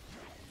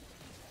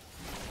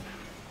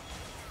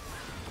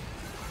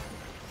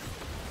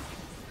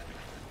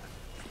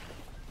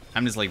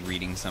 I'm just like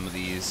reading some of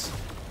these.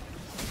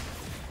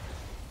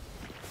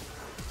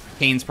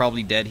 Kane's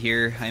probably dead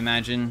here, I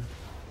imagine.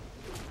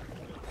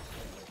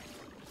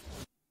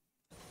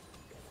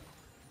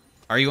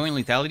 Are you going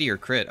lethality or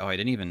crit? Oh, I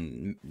didn't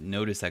even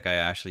notice that guy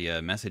actually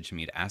messaged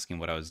me asking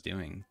what I was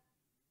doing.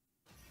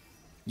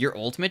 Your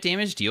ultimate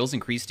damage deals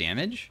increased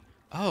damage?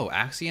 Oh,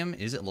 Axiom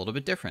is a little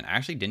bit different. I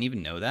actually didn't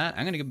even know that.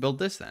 I'm going to build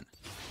this then.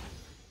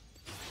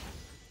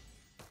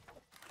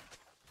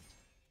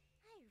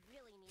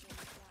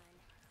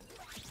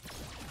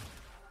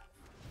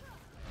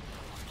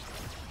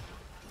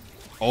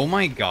 Oh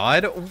my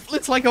god.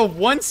 It's like a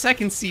 1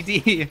 second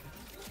CD.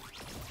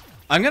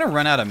 I'm gonna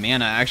run out of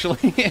mana,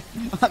 actually.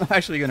 I'm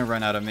actually gonna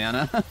run out of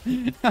mana.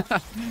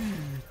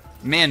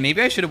 Man,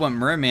 maybe I should have went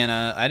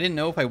Mermana. I didn't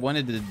know if I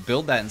wanted to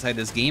build that inside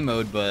this game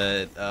mode,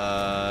 but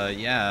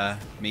yeah,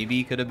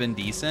 maybe could have been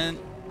decent.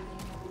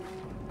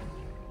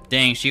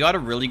 Dang, she got a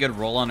really good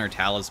roll on her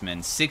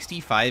talisman.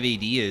 65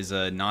 AD is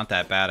not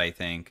that bad, I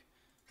think.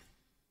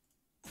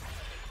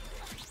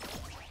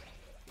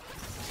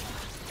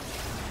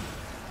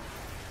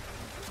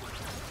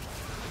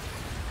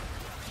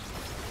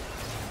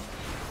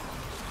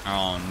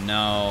 Oh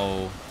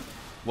no.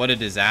 What a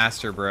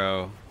disaster,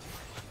 bro.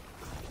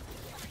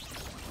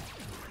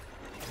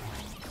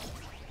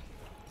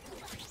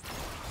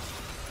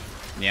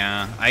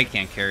 Yeah, I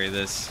can't carry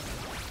this.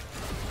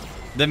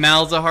 The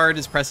Malzahar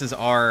just presses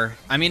R.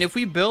 I mean, if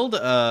we build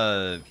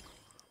a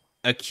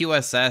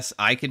QSS,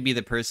 I could be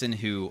the person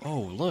who... Oh,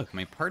 look,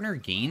 my partner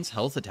gains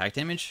health attack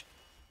damage.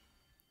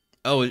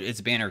 Oh, it's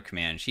banner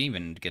command. She didn't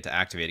even get to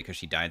activate it because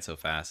she died so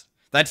fast.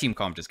 That team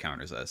comp just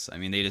counters us. I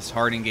mean, they just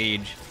hard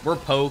engage. We're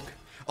poke.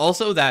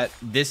 Also, that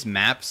this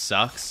map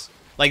sucks.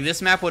 Like,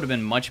 this map would have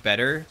been much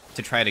better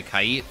to try to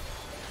kite.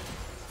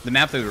 The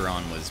map that we were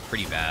on was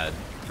pretty bad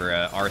for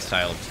our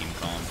style of team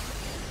comp.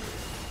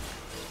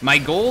 My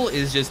goal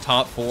is just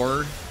top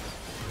 4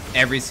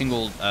 every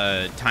single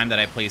time that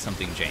I play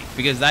something jank.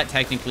 Because that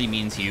technically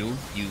means you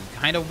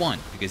kind of won.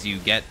 Because you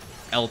get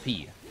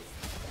LP.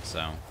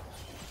 So...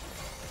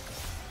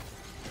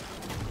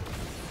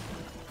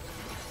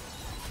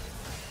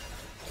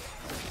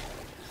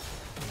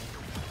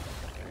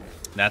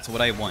 that's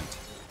what I want.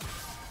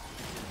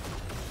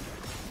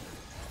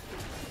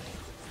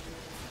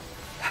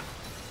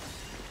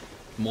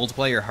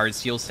 Multiply your hard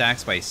steel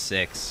stacks by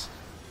 6.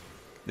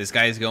 This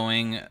guy's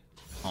going...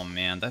 Oh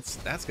man,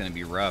 that's gonna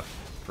be rough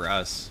for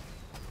us.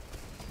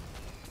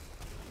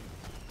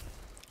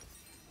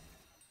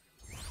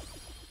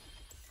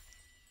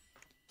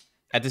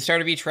 At the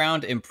start of each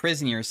round,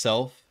 imprison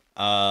yourself.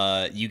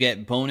 You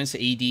get bonus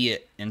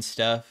AD and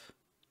stuff.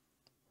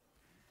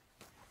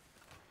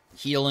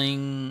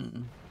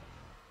 Healing.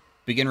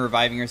 Begin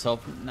reviving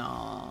yourself.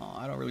 No,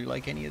 I don't really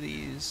like any of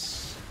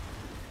these.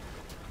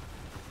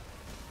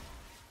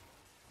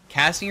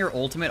 Casting your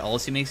ultimate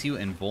also makes you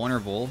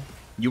invulnerable.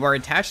 You are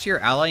attached to your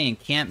ally and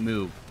can't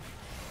move.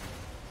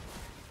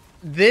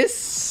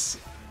 This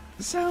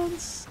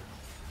sounds...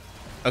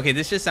 Okay,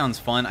 this just sounds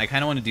fun. I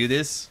kind of want to do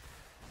this.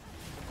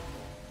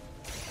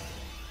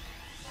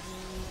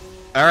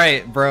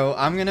 Alright, bro.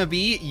 I'm gonna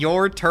be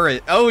your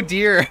turret. Oh,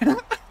 dear.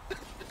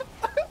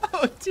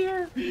 Oh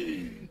dear,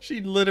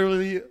 she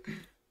literally...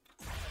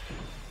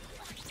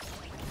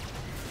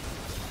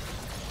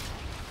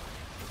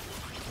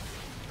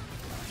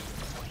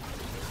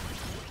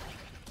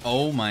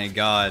 Oh my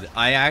god,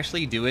 I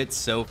actually do it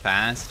so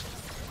fast.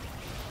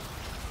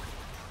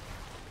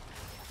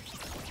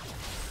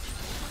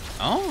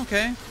 Oh,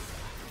 okay.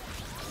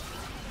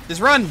 Just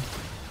run!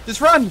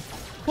 Just run!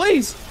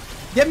 Please!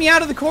 Get me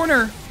out of the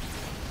corner!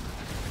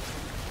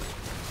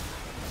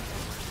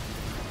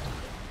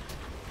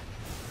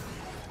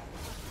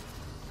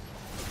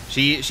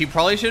 She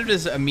probably should have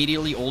just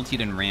immediately ultied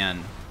and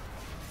ran.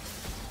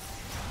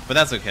 But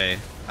that's okay.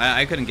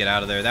 I couldn't get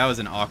out of there. That was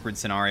an awkward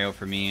scenario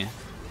for me.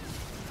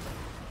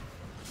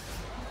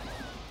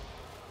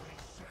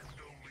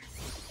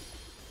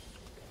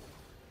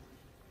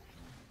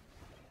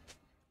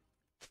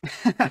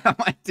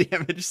 My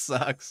damage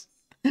sucks.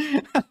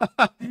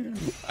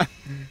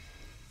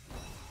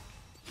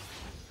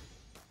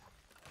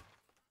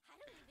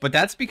 But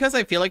that's because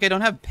I feel like I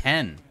don't have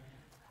pen.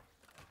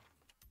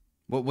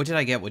 What did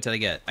I get? What did I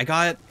get? I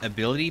got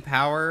ability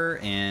power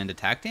and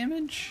attack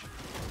damage?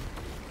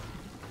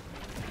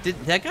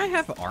 Did that guy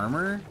have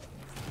armor?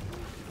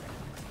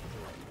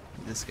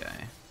 This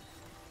guy.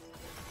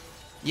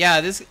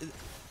 Yeah, this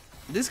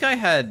guy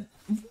had...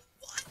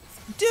 What?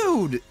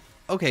 Dude!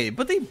 Okay,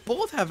 but they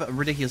both have a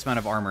ridiculous amount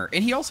of armor.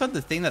 And he also had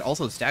the thing that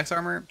also stacks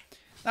armor.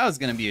 That was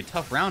gonna be a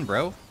tough round,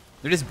 bro.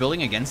 They're just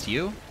building against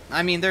you?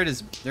 I mean, they're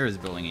just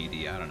building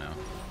AD, I don't know.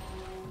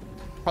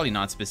 Probably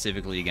not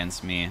specifically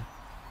against me.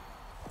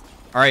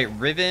 Alright,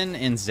 Riven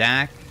and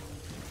Zac.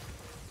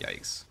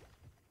 Yikes.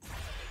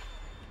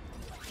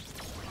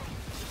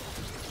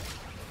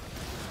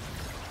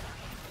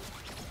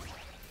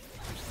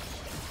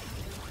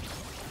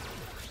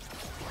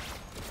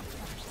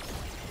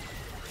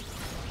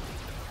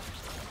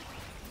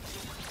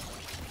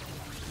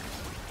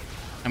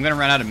 I'm gonna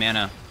run out of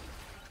mana.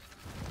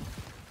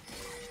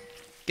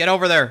 Get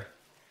over there.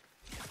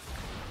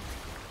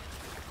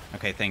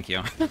 Okay, thank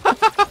you.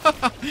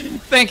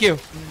 Thank you.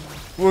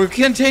 We'll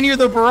continue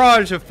the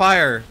barrage of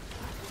fire.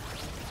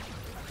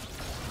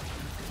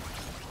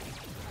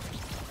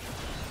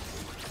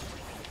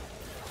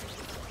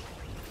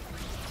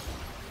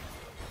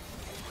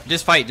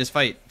 Just fight, just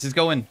fight. Just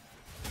go in.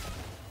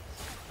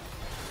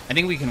 I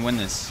think we can win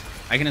this.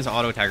 I can just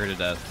auto attack her to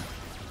death.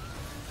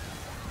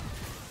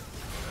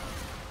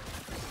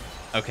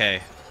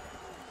 Okay.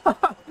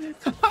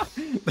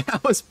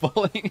 That was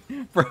bullying,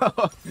 bro.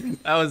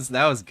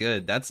 That was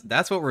good.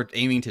 That's what we're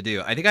aiming to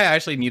do. I think I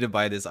actually need to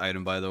buy this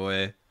item, by the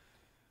way.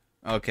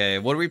 Okay,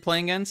 what are we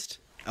playing against?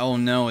 Oh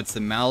no, it's the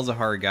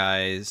Malzahar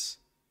guys.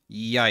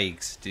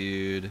 Yikes,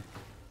 dude.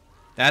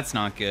 That's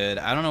not good.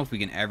 I don't know if we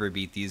can ever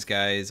beat these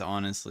guys,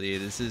 honestly.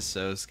 This is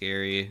so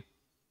scary.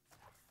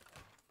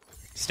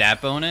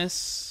 Stat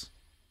bonus.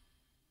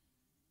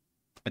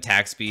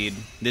 Attack speed.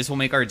 This will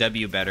make our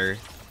W better.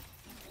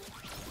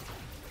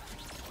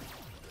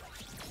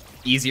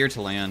 Easier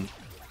to land.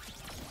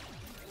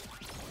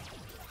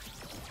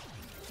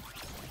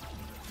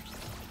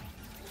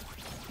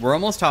 We're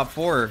almost top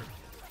 4.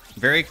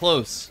 Very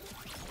close.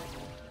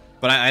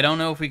 But I don't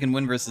know if we can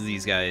win versus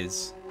these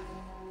guys.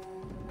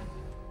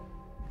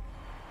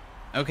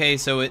 Okay,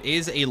 so it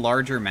is a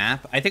larger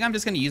map. I think I'm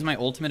just going to use my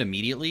ultimate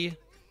immediately.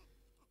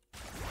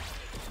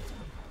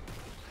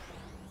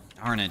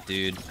 Darn it,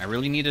 dude. I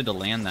really needed to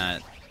land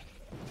that.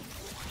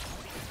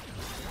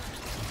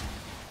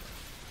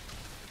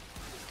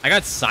 I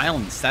got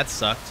silenced. That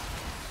sucked.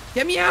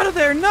 Get me out of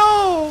there.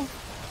 No!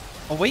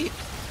 Oh, wait.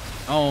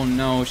 Oh,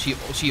 no. She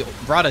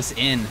brought us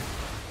in.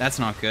 That's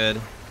not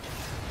good.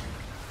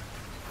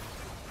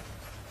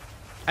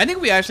 I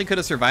think we actually could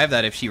have survived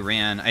that if she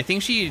ran. I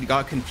think she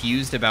got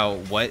confused about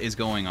what is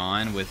going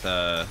on with,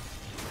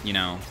 you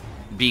know,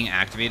 being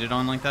activated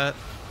on like that.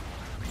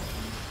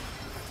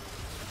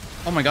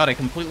 Oh my god, I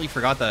completely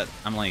forgot that.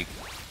 I'm like...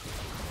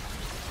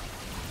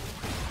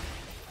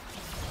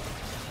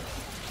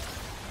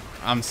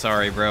 I'm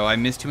sorry, bro. I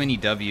missed too many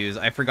W's.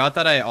 I forgot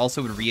that I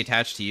also would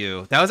reattach to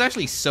you. That was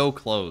actually so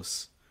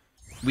close.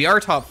 We are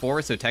top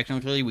 4, so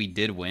technically we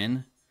did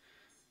win.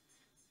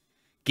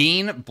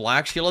 Gain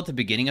Black Shield at the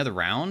beginning of the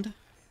round.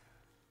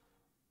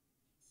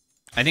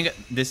 I think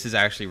this is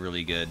actually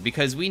really good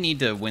because we need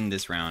to win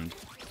this round.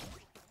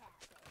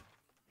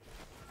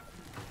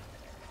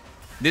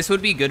 This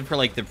would be good for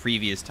like the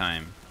previous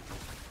time.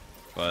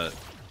 But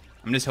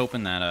I'm just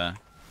hoping that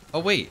oh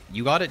wait,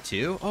 you got it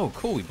too? Oh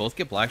cool, we both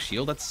get Black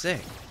Shield. That's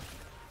sick.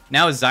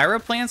 Now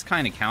Zyra plans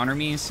kind of counter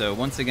me, so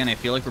once again I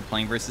feel like we're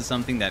playing versus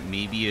something that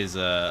maybe is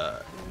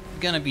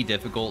gonna be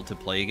difficult to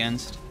play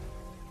against.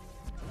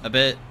 A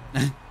bit.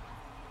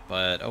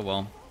 But, oh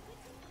well.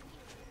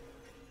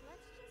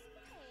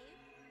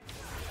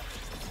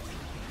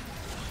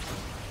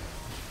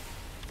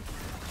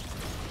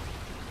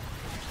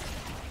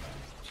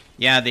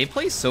 Yeah, they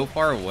play so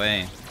far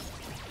away.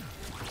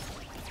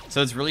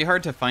 So it's really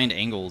hard to find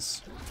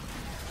angles.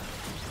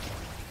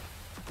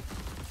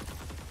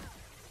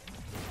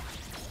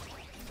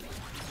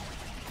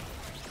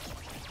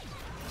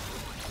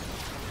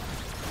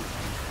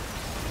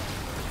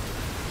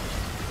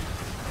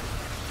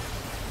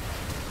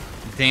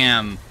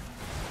 Damn.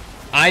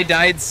 I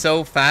died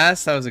so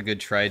fast. That was a good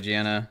try,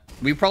 Gianna.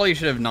 We probably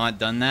should have not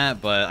done that,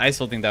 but I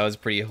still think that was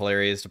pretty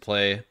hilarious to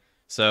play.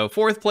 So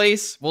 4th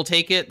place, we'll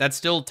take it. That's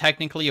still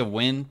technically a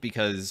win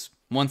because,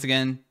 once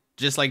again,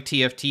 just like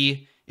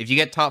TFT, if you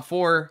get top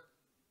 4,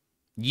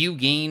 you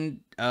gain,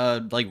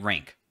 like,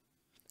 rank.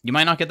 You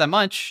might not get that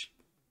much,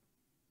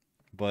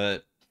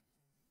 but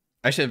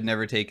I should have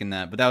never taken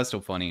that, but that was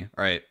still funny.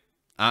 All right,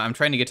 I'm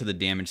trying to get to the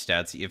damage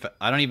stats. If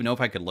I don't even know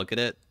if I could look at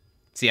it.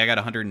 See, I got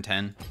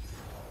 110.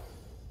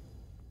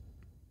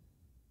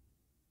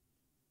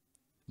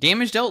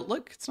 Damage dealt,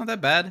 look, it's not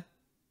that bad.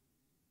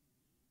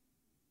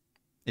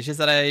 It's just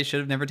that I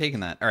should have never taken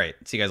that. All right,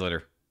 see you guys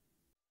later.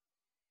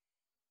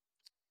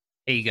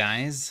 Hey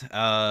guys,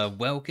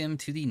 welcome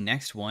to the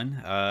next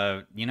one.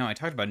 You know, I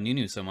talked about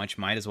Nunu so much,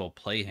 might as well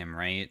play him,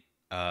 right?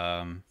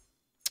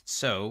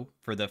 So,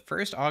 for the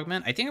first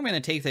augment, I think I'm going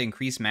to take the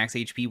increased max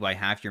HP by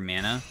half your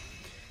mana.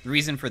 The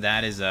reason for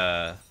that is,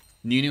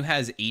 Nunu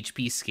has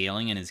HP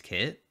scaling in his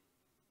kit.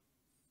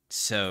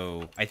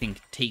 So I think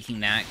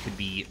taking that could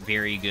be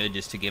very good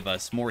just to give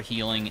us more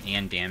healing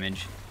and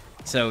damage.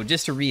 So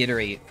just to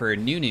reiterate, for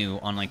Nunu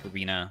on like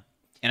Arena,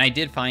 and I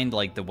did find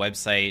like the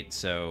website,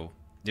 so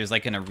there's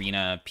like an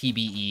Arena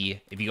PBE.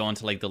 If you go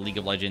into like the League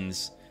of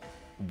Legends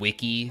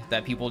wiki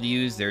that people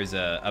use, there's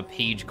a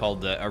page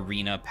called the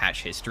Arena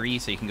Patch History,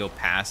 so you can go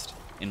past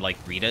and like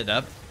read it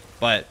up.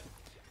 But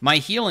my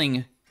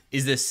healing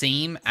is the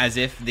same as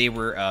if they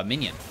were a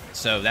minion.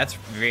 So that's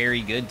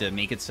very good to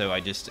make it so I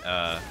just,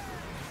 oh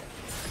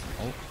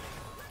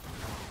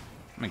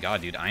my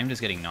god, dude, I'm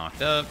just getting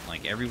knocked up,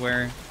 like,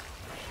 everywhere.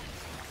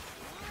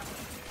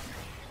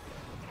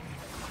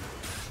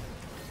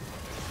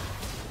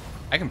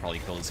 I can probably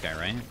kill this guy,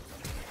 right?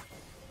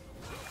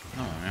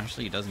 No,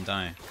 actually, he doesn't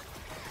die.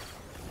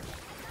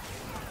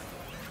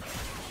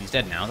 He's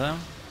dead now, though?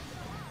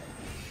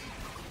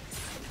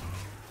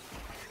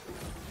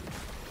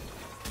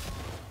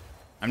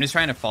 I'm just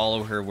trying to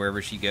follow her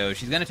wherever she goes.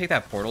 She's going to take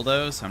that portal,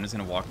 though, so I'm just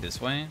going to walk this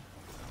way.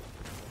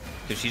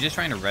 Because she's just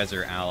trying to res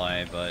her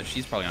ally, but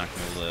she's probably not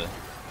going to be able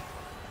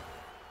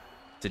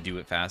to do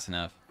it fast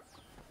enough.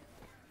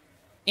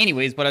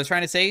 Anyways, what I was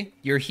trying to say,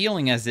 you're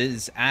healing as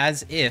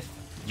if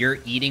you're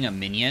eating a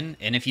minion.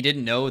 And if you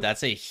didn't know,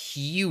 that's a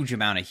huge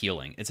amount of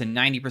healing. It's a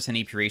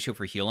 90% AP ratio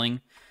for healing.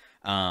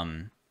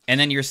 And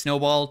then your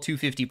snowball,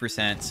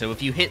 250%. So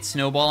if you hit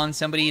snowball on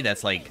somebody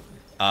that's, like,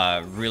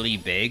 really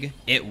big,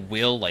 it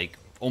will, like,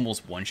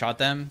 almost one-shot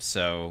them,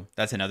 so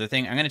that's another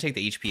thing. I'm going to take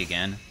the HP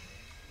again.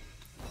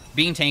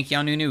 Being tanky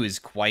on Nunu is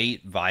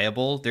quite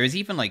viable. There's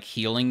even like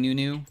healing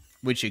Nunu,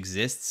 which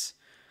exists.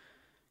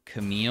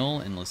 Camille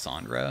and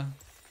Lysandra.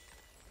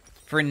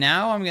 For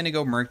now, I'm going to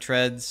go Merc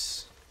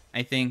Treads,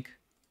 I think.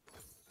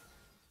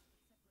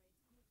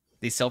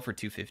 They sell for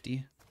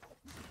 250.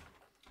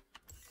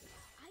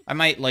 I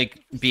might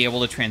like be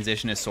able to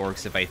transition to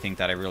Sorks if I think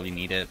that I really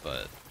need it,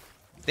 but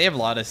they have a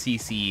lot of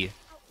CC,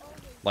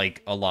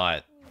 like a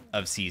lot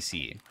of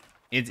CC.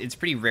 It's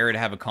pretty rare to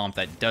have a comp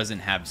that doesn't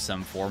have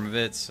some form of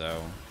it,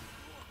 so...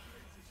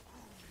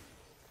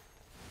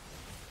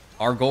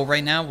 Our goal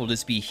right now will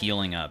just be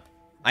healing up.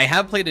 I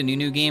have played a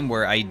Nunu game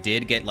where I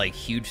did get like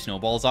huge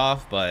snowballs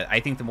off, but I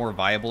think the more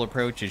viable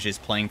approach is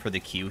just playing for the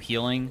Q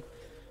healing.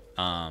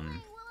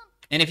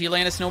 And if you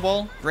land a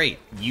snowball, great.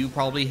 You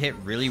probably hit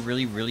really,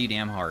 really, really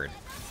damn hard.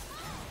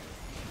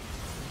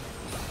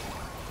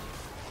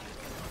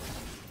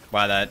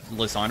 Wow, that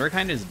Lysandra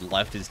kind of just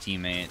left his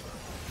teammate.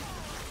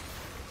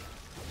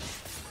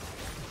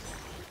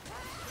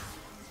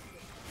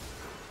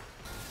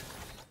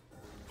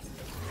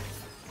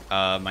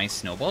 My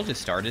snowball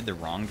just started the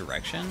wrong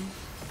direction.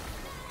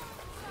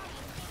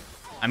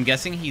 I'm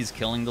guessing he's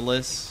killing the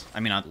Lys. I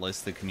mean, not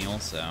Lys, the Camille,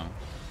 so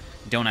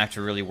don't have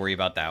to really worry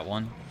about that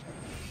one.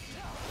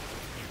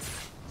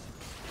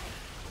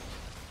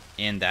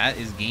 And that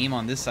is game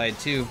on this side,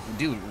 too.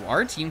 Dude,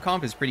 our team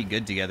comp is pretty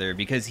good together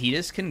because he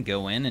just can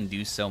go in and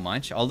do so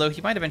much. Although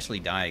he might eventually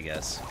die, I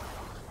guess.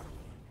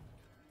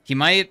 He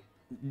might...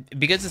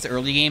 Because it's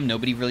early game,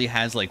 nobody really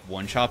has, like,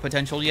 one-shot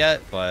potential yet,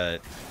 but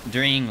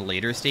during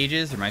later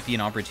stages, there might be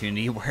an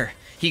opportunity where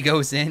he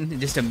goes in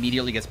and just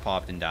immediately gets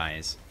popped and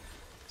dies.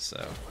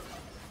 So,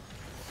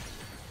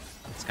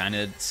 it's kind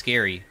of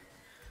scary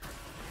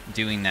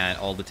doing that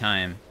all the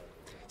time.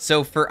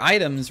 So, for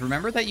items,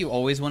 remember that you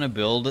always want to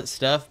build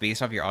stuff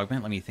based off your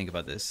augment? Let me think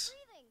about this.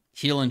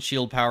 Heal and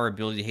shield power,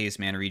 ability to haste,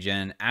 mana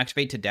regen.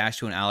 Activate to dash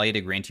to an ally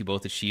to grant you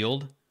both a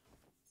shield.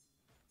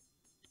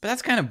 But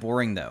that's kind of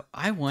boring, though.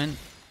 I want...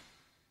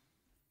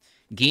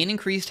 Gain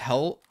increased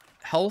health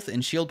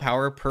and shield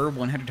power per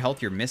 100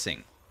 health you're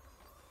missing.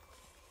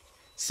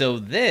 So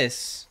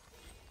this,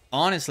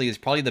 honestly, is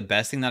probably the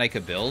best thing that I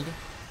could build.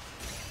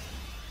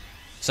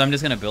 So I'm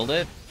just going to build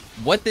it.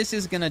 What this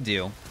is going to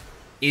do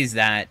is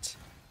that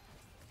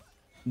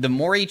the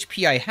more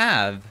HP I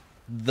have,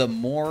 the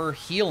more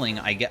healing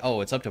I get.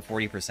 Oh, it's up to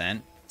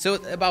 40%. So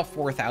about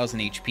 4,000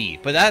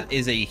 HP. But that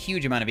is a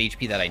huge amount of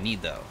HP that I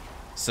need, though.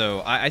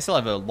 So I still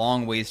have a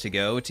long ways to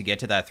go to get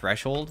to that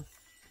threshold.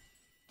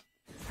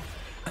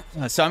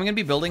 So I'm going to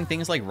be building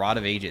things like Rod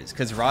of Ages,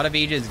 because Rod of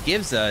Ages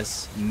gives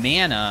us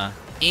mana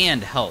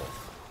and health.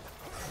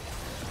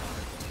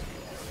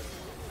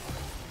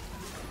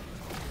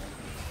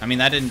 I mean,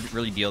 that didn't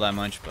really deal that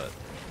much, but...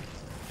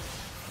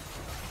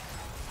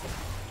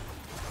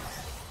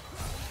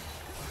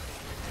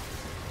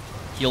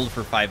 Healed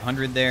for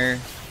 500 there.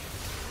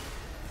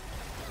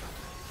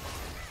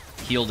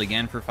 Healed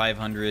again for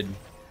 500.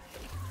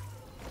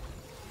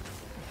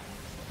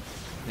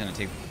 Gonna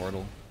take the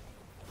portal.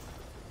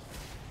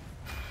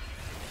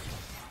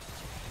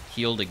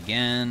 Healed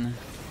again.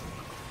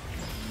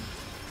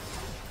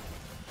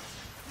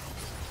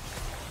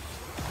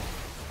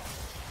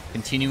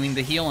 Continuing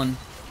the healing.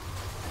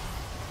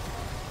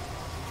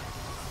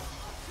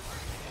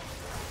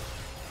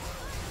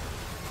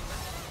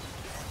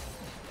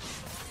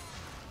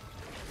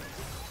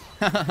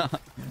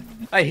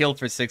 I healed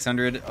for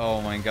 600. Oh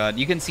my god.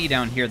 You can see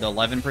down here the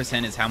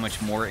 11% is how much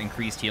more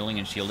increased healing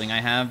and shielding I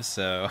have,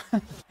 so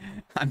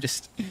I'm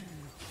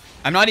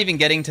not even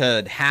getting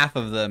to half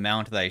of the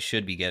amount that I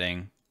should be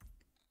getting.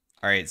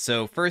 Alright,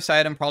 so first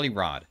item, probably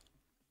Rod.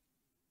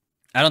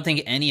 I don't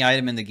think any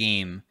item in the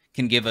game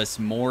can give us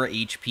more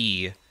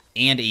HP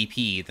and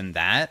AP than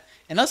that.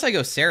 Unless I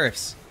go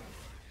Seraphs.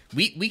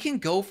 We can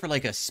go for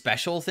like a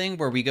special thing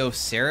where we go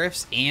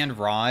Seraphs and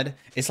Rod.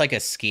 It's like a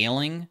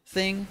scaling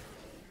thing.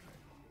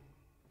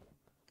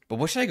 But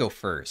what should I go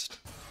first?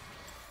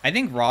 I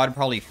think Rod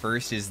probably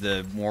first is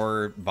the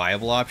more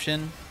viable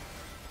option.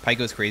 Pike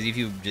goes crazy if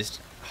you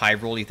just high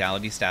roll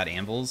lethality stat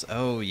anvils.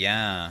 Oh,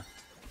 yeah.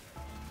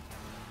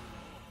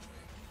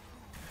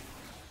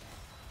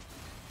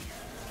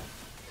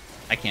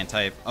 I can't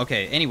type.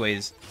 Okay,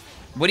 anyways.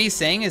 What he's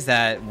saying is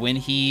that when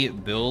he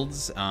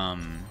builds the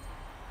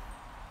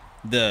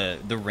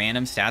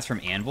random stats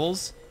from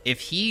anvils,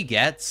 if he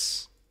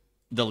gets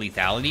the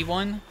lethality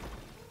one,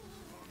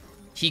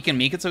 he can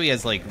make it so he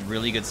has like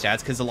really good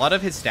stats, because a lot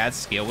of his stats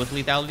scale with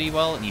lethality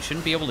well, and you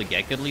shouldn't be able to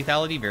get good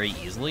lethality very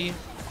easily.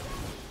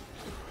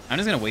 I'm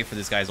just gonna wait for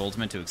this guy's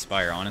ultimate to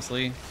expire,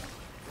 honestly.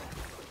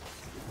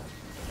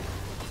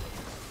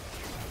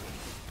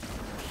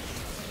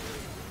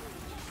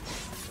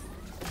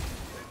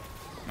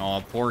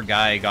 Oh, poor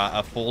guy got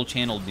a full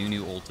channeled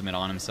Nunu ultimate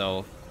on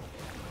himself.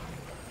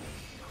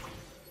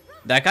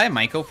 That guy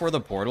might go for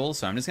the portal,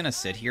 so I'm just gonna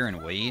sit here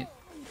and wait,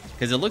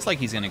 because it looks like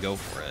he's gonna go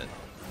for it.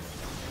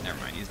 Never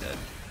mind, he's dead.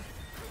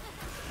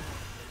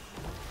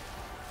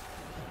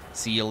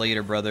 See you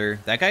later, brother.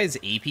 That guy's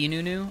AP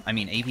Nunu? I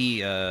mean,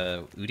 AP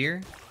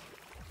Udyr?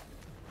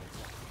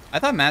 I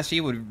thought Master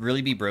Yi would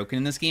really be broken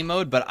in this game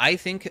mode, but I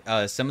think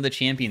some of the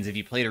champions, if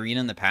you played Arena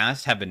in the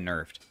past, have been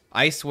nerfed.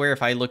 I swear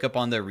if I look up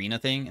on the Arena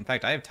thing... In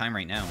fact, I have time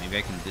right now. Maybe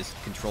I can just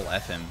Control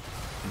F him.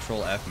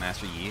 Control F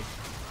Master Yi.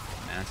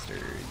 Master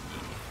Yi.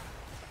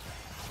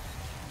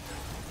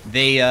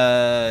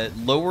 They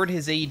lowered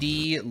his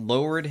AD,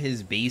 lowered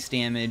his base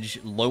damage,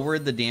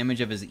 lowered the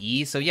damage of his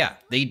E. So yeah,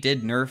 they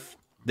did nerf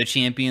the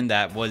champion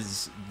that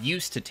was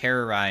used to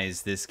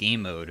terrorize this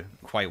game mode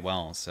quite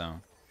well, so...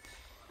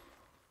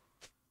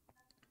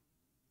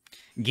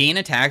 Gain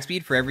attack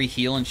speed for every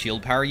heal and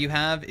shield power you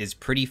have is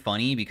pretty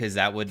funny because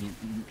that would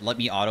let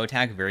me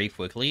auto-attack very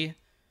quickly.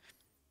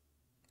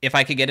 If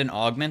I could get an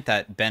augment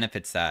that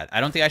benefits that.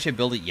 I don't think I should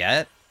build it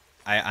yet.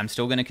 I'm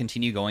still going to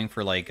continue going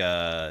for like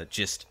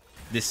just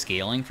this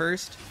scaling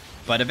first.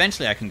 But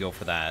eventually I can go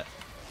for that.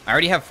 I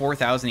already have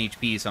 4,000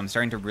 HP, so I'm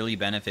starting to really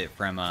benefit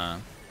from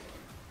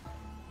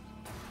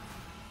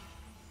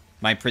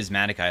my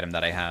prismatic item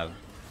that I have.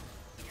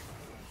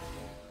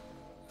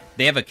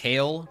 They have a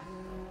Kale.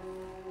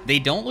 They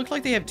don't look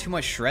like they have too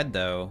much shred,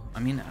 though. I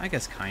mean, I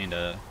guess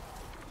kinda.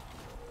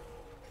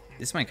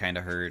 This might kinda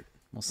hurt.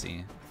 We'll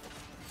see.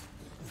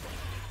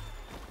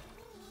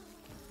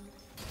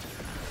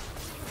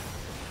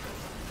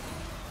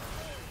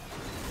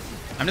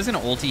 I'm just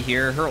gonna ulti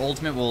here. Her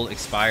ultimate will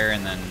expire,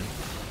 and then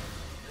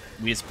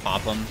we just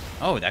pop them.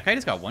 Oh, that guy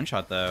just got one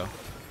shot, though.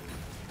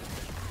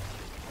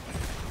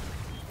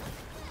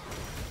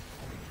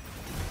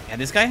 Yeah,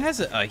 this guy has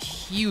a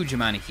huge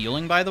amount of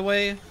healing, by the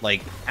way.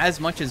 Like, as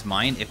much as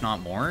mine, if not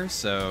more,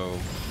 so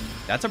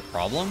that's a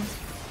problem.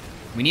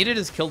 We need to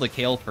just kill the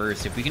Kale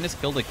first. If we can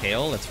just kill the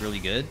Kale, that's really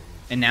good.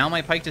 And now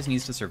my Pyke just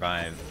needs to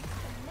survive.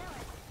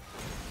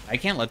 I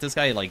can't let this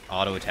guy, like,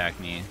 auto-attack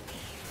me.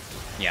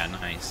 Yeah,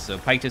 nice. So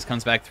Pyke just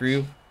comes back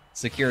through.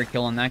 Secure a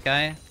kill on that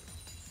guy.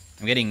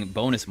 I'm getting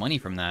bonus money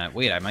from that.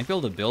 Wait, I might be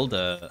able to build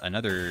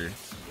another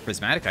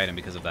prismatic item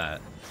because of that.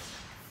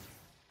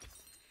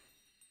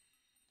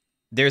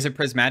 There's a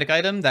prismatic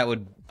item that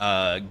would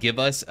give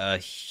us a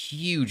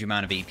huge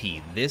amount of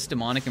AP. This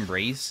Demonic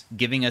Embrace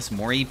giving us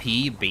more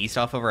AP based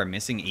off of our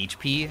missing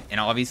HP. And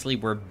obviously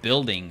we're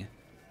building.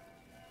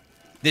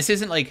 This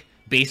isn't like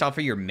based off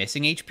of your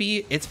missing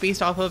HP. It's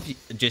based off of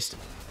just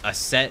a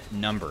set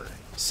number.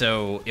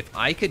 So if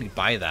I could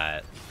buy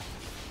that,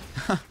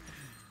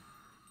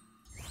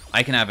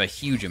 I can have a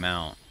huge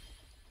amount.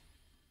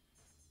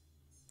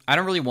 I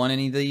don't really want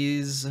any of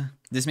these.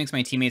 This makes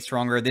my teammates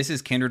stronger. This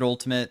is Kindred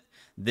Ultimate.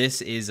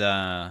 This is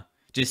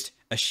just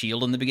a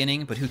shield in the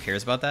beginning, but who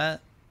cares about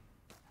that?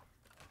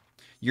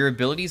 Your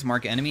abilities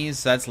mark enemies.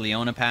 So that's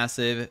Leona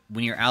passive.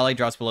 When your ally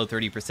drops below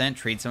 30%,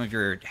 trade some of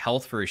your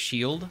health for a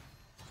shield.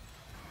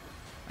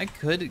 I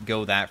could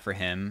go that for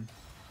him,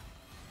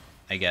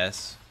 I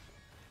guess.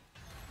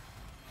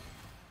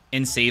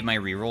 And save my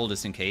reroll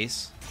just in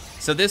case.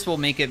 So this will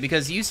make it,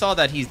 because you saw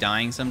that he's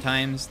dying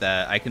sometimes,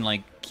 that I can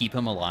like keep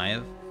him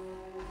alive.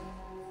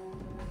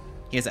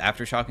 He has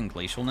Aftershock and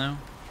Glacial now.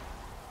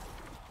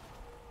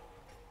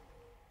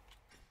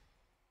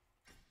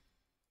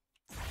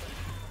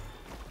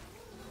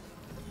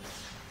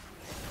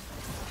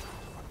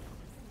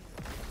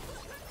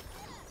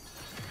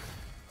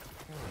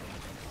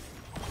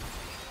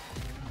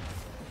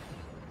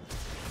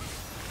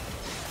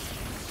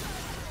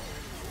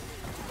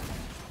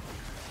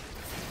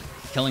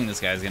 Killing this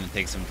guy is going to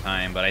take some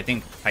time, but I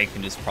think Pyke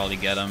can just probably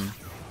get him.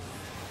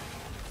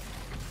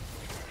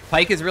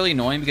 Pyke is really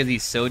annoying because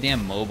he's so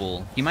damn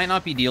mobile. He might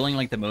not be dealing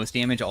like the most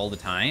damage all the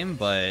time,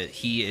 but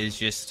he is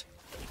just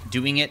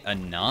doing it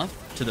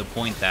enough to the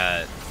point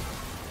that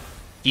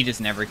he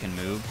just never can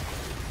move.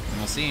 And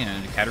we'll see.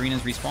 And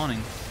Katarina's respawning.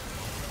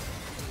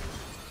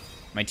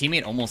 My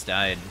teammate almost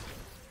died.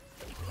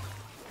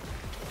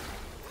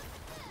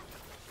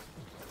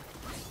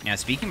 Yeah,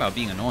 speaking about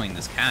being annoying,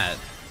 this cat.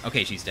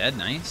 Okay, she's dead.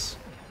 Nice.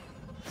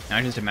 Now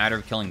it's just a matter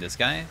of killing this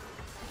guy.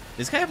 Does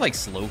this guy have like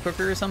slow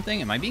cooker or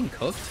something? Am I being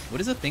cooked? What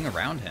is the thing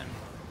around him?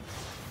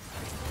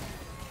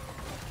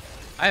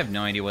 I have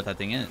no idea what that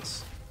thing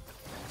is.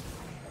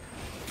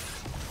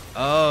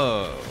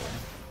 Oh.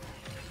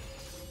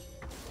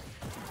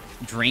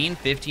 Drain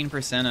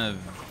 15%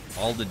 of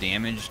all the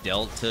damage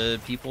dealt to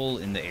people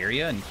in the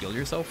area and heal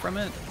yourself from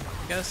it,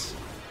 I guess.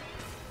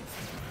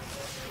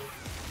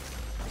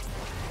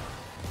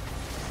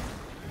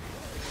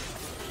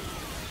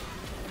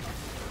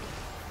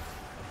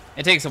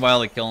 It takes a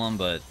while to kill him,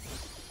 but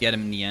get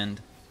him in the end.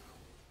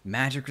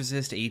 Magic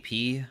resist AP.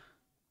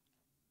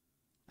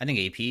 I think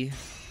AP.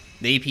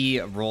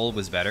 The AP roll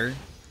was better.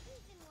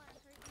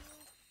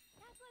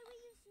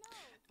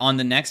 On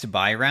the next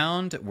buy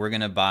round, we're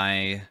gonna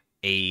buy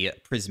a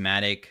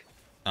prismatic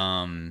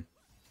item.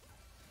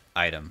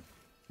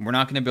 We're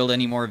not gonna build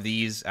any more of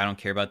these. I don't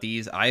care about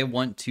these. I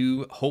want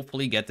to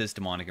hopefully get this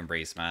Demonic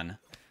Embrace, man.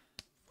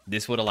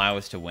 This would allow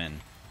us to win.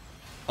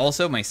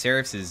 Also, my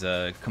Seraphs is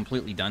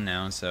completely done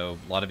now, so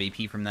a lot of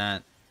AP from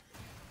that.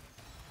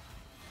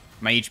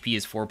 My HP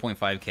is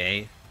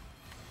 4.5k.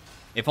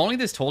 If only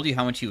this told you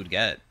how much you would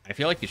get. I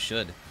feel like it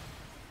should.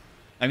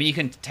 I mean, you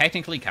can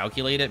technically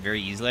calculate it very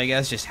easily, I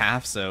guess, just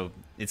half, so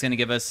It's going to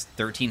give us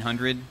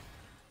 1,300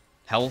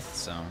 health,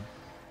 so...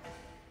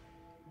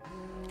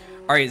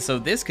 Alright, so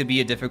this could be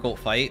a difficult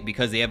fight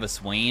because they have a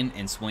Swain,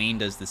 and Swain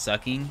does the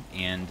sucking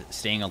and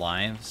staying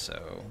alive,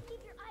 so...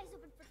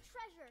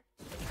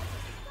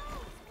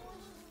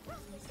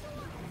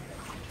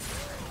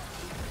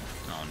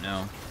 Oh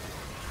no.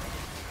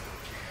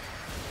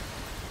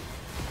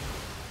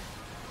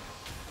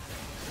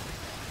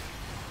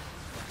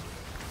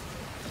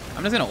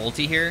 I'm just gonna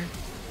ulti here.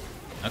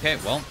 Okay,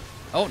 well...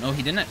 Oh, no,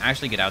 he didn't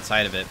actually get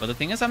outside of it, but the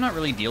thing is I'm not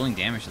really dealing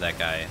damage to that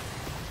guy.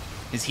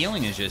 His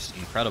healing is just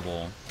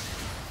incredible.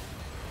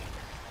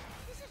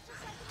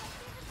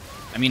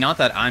 I mean, not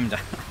that I'm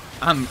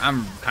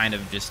kind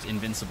of just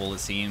invincible, it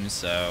seems,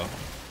 so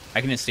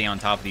I can just stay on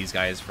top of these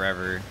guys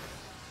forever.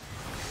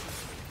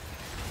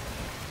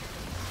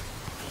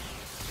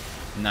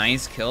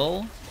 Nice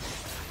kill.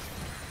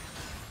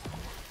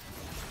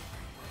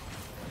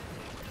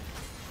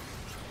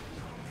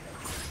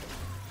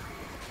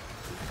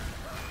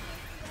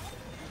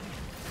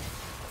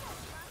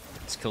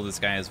 Let's kill this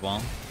guy as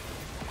well.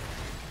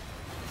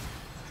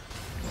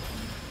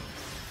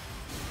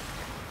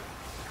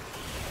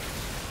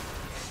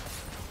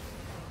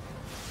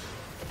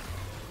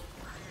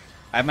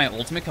 I have my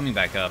ultimate coming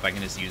back up. I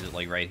can just use it,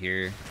 like, right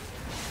here.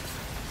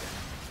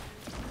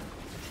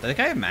 Does that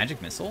guy have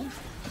magic missile?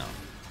 No.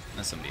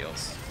 That's somebody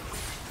else.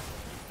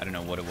 I don't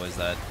know what it was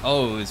that...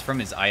 Oh, it was from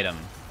his item.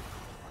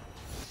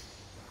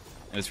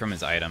 It was from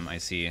his item, I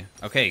see.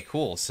 Okay,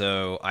 cool.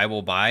 So, I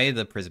will buy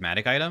the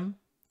prismatic item.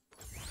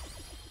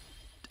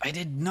 I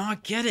did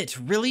not get it.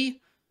 Really?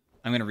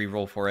 I'm gonna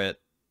reroll for it.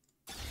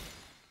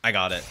 I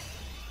got it.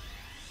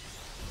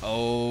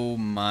 Oh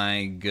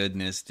my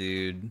goodness,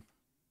 dude.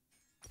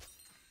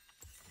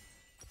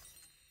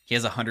 He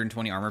has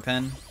 120 armor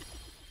pen.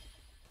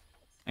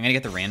 I'm gonna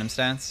get the random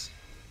stats.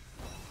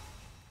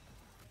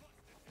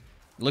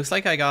 Looks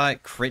like I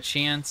got crit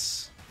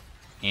chance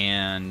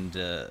and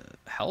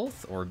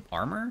health or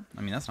armor.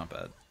 I mean, that's not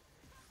bad.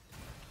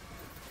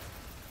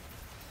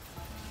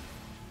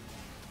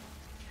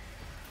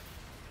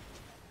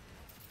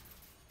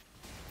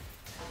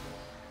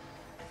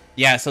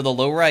 Yeah, so the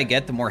lower I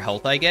get, the more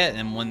health I get,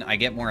 and when I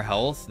get more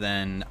health,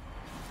 then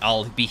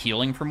I'll be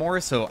healing for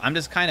more, so I'm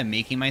just kind of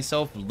making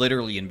myself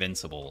literally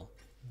invincible.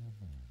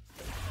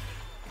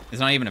 It's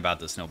not even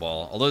about the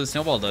snowball, although the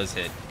snowball does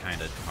hit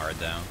kind of hard,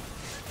 though.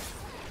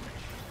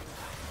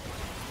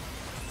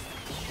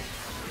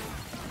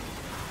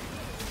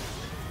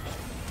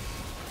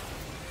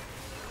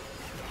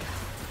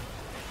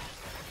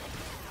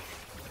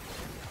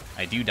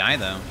 I do die,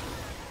 though.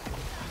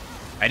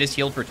 I just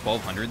healed for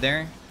 1,200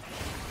 there.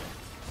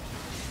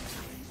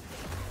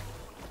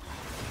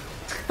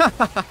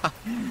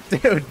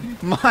 Dude,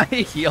 my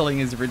healing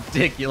is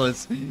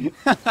ridiculous.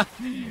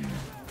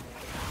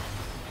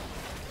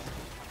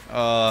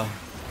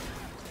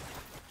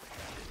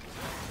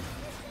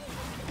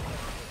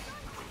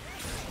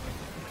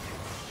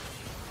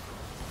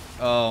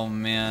 Oh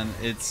man,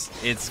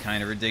 it's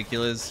kind of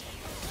ridiculous.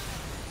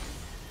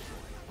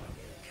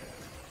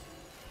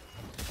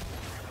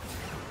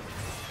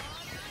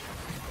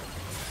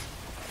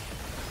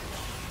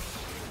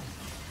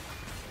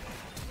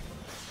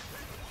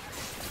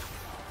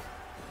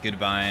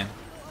 Goodbye.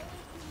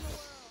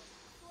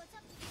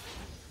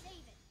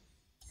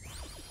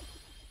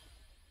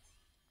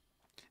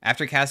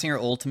 After casting her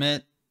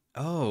ultimate...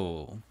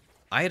 Oh.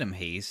 Item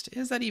haste.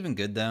 Is that even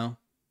good, though?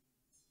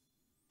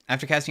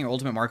 After casting your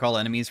ultimate, mark all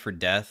enemies for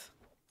death.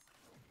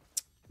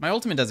 My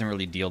ultimate doesn't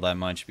really deal that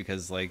much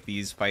because, like,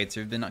 these fights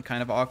have been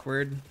kind of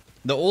awkward.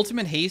 The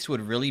ultimate haste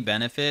would really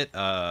benefit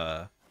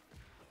my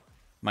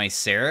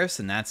Seraphs,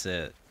 and that's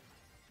it.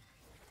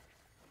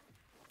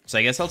 So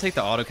I guess I'll take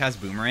the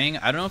autocast boomerang.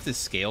 I don't know if this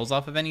scales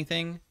off of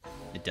anything.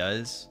 It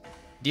does.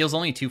 Deals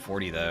only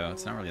 240 though.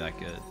 It's not really that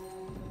good.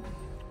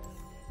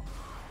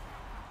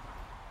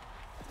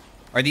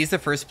 Are these the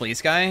first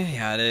place guy?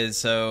 Yeah, it is.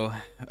 So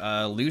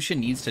Lucian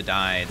needs to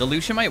die. The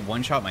Lucian might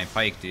one-shot my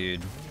Pyke,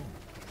 dude.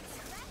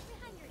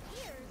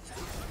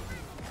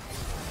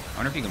 I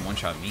wonder if he can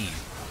one-shot me.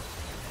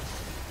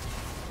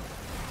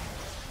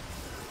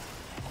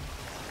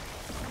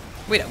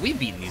 Wait, we've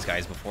beaten these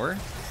guys before.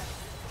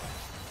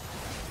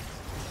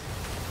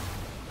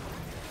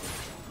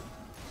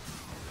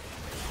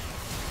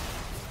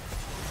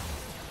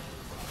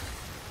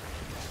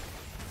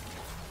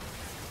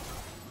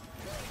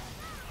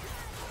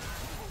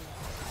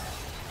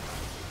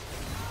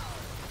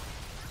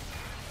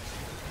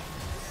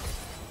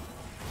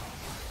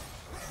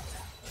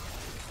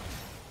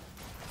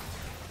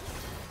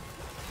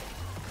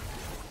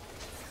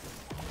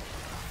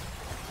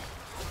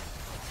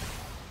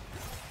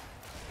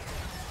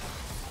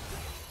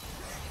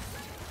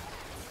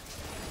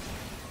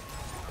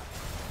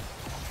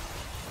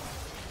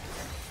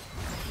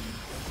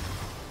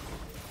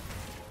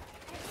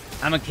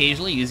 I'm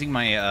occasionally using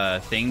my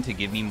thing to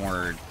give me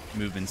more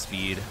movement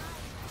speed.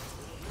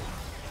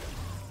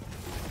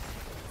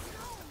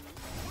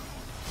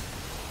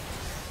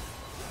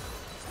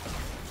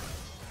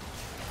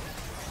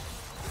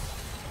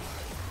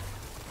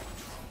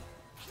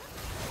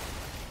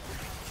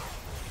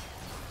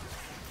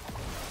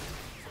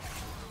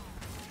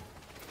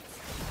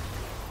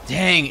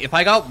 Dang, if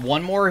I got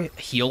one more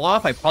heal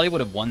off, I probably would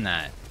have won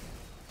that.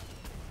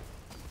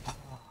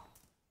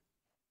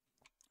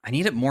 I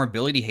needed more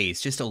ability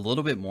haste, just a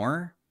little bit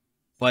more.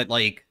 But,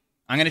 like,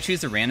 I'm going to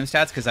choose the random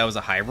stats because that was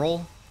a high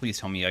roll. Please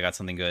tell me I got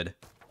something good.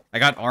 I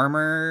got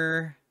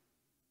armor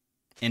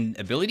and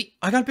ability.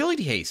 I got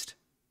ability haste.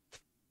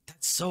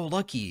 That's so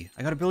lucky.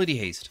 I got ability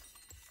haste.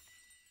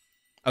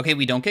 Okay,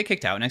 we don't get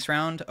kicked out next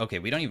round. Okay,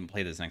 we don't even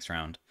play this next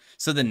round.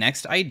 So the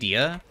next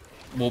idea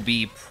will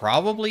be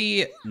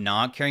probably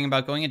not caring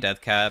about going a death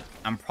cap.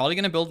 I'm probably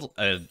going to build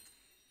a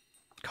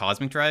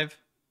cosmic drive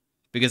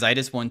because I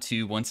just want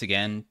to, once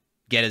again,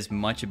 get as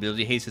much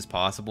ability haste as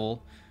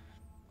possible.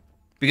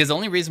 Because the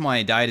only reason why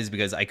I died is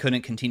because I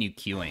couldn't continue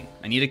queuing.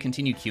 I need to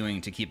continue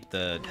queuing to keep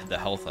the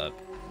health up.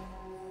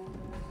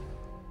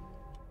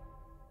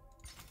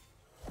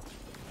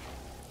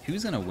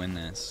 Who's going to win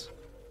this?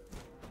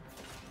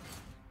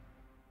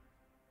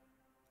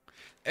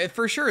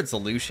 For sure, it's a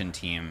Lucian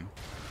team.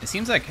 It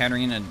seems like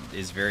Katarina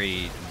is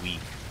very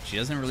weak. She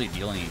doesn't really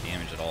deal any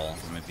damage at all,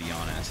 I'm going to be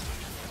honest.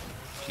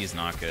 She's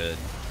not good.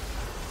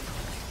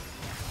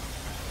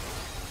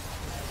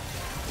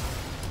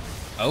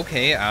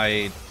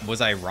 Okay,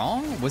 was I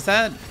wrong? Was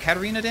that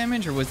Katarina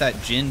damage, or was that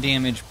Jhin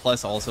damage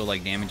plus also,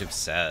 like, damage of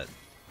Set?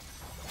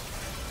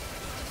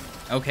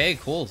 Okay,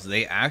 cool. So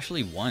they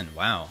actually won.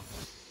 Wow.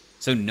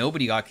 So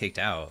nobody got kicked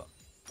out.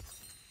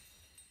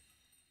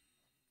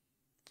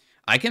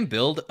 I can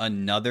build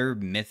another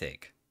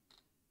Mythic.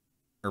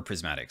 Or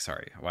Prismatic,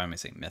 sorry. Why am I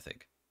saying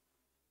Mythic?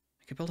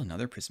 I could build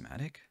another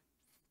Prismatic?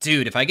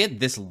 Dude, if I get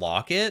this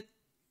Locket,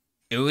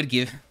 it would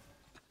give...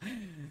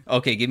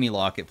 Okay, give me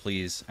Locket,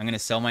 please. I'm going to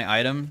sell my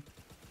item.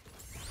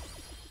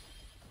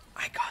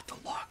 I got the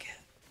Locket.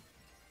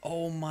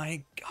 Oh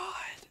my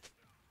god.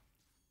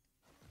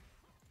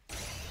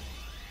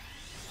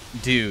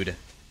 Dude.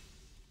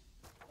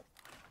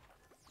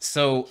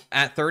 So,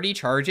 at 30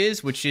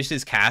 charges, which just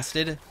is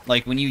casted,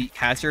 like, when you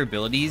cast your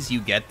abilities, you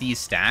get these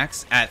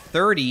stacks. At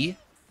 30,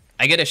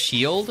 I get a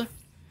shield,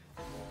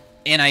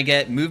 and I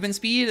get movement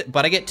speed,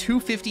 but I get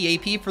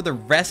 250 AP for the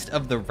rest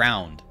of the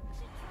round.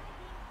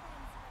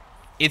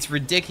 It's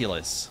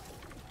ridiculous.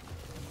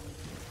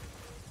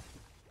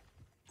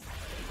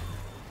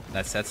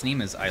 That set's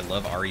name is I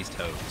Love Ari's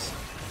Toes.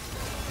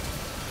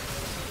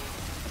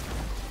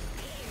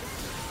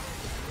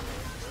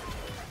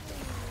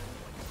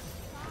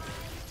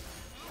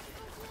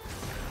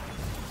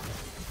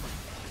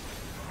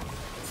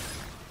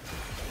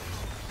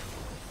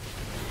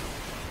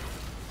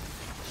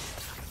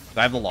 Do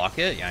I have the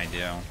Locket? Yeah, I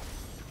do.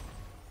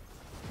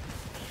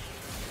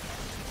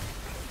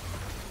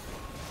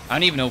 I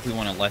don't even know if we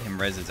want to let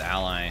him res his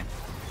ally.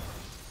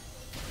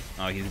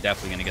 Oh, he's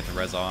definitely going to get the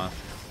res off.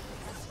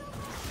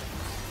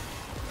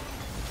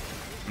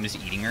 I'm just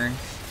eating her.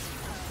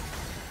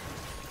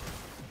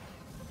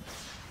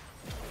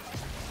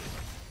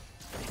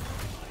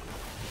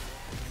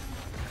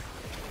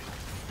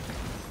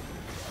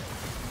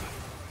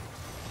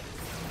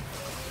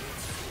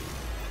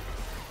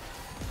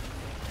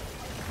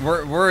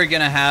 We're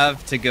gonna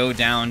have to go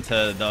down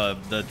to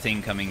the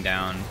thing coming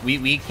down.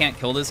 We can't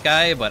kill this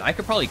guy, but I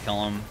could probably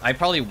kill him. I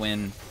probably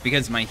win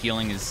because my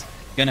healing is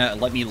gonna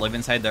let me live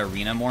inside the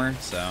arena more,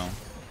 so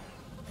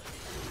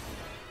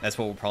that's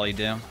what we'll probably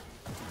do.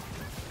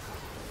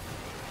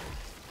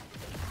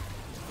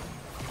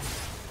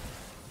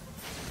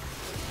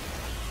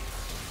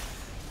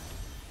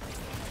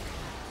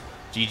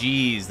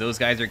 GG's, those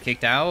guys are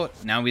kicked out.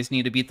 Now we just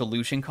need to beat the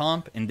Lucian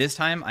comp, and this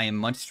time I am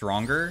much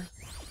stronger.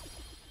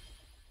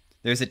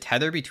 There's a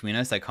tether between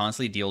us that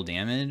constantly deal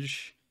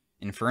damage.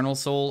 Infernal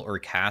Soul or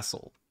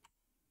Castle.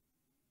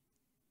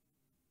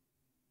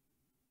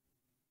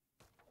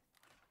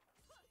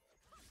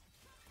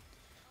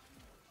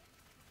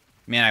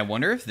 Man, I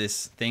wonder if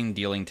this thing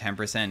dealing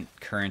 10%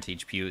 current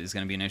HP is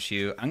going to be an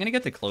issue. I'm going to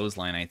get the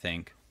clothesline, I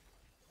think.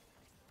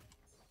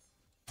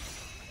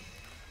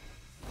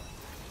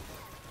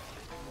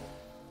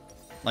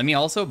 Let me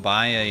also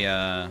buy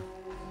a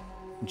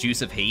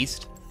Juice of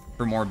Haste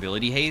for more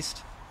ability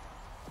haste.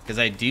 Because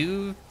I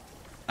do...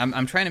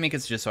 I'm trying to make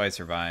it just so I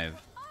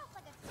survive.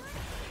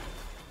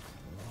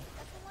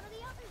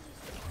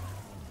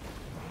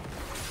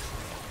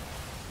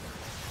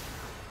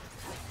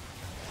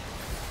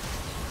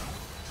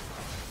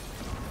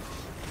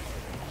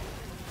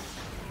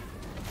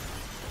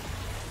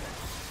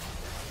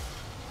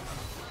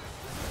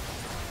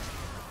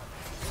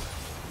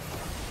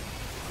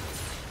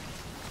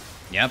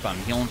 Yep, I'm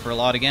healing for a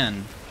lot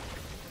again.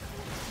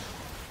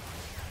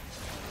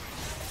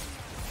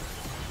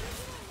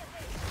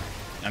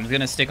 I'm just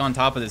gonna stick on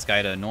top of this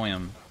guy to annoy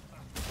him.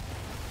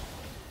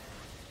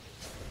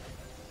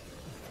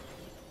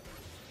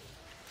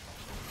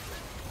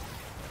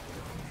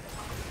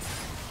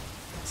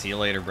 See you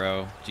later,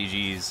 bro.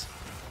 GG's.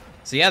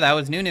 So yeah, that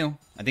was Nunu.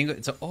 I think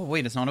it's... Oh,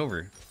 wait, it's not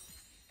over.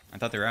 I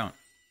thought they were out.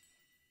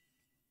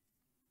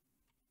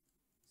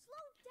 Slow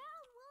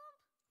down, Lump.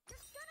 You're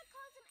gonna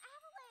cause an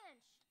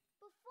avalanche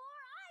before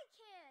I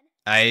can.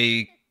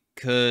 I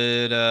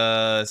could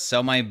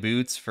sell my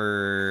boots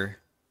for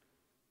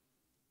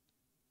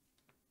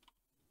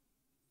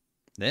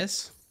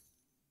This?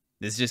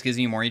 This just gives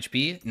me more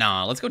HP?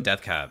 Nah, let's go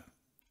Death Cap.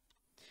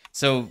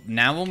 So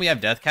now when we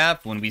have Death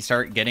Cap, when we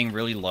start getting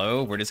really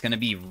low, we're just going to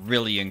be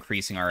really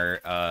increasing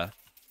our...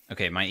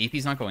 Okay, my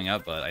AP's not going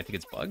up, but I think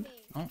it's bugged.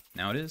 Oh,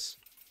 now it is.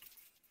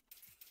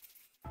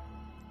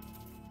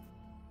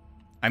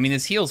 I mean,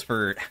 this heals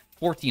for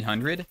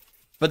 1,400.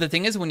 But the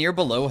thing is, when you're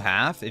below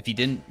half, if you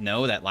didn't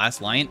know that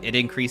last line, it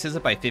increases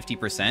it by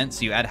 50%,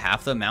 so you add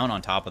half the amount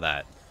on top of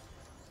that.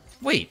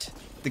 Wait,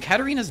 the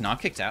Katarina's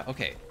not kicked out?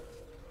 Okay.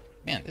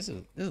 Man, this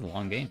is a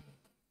long game.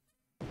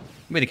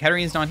 Wait, the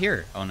Katarina's not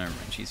here. Oh, never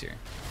mind, she's here.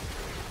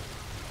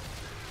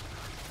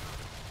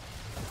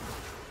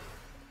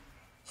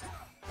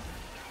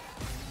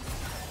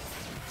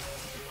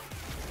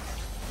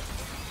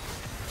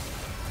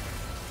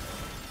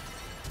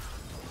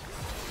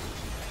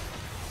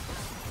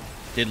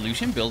 Did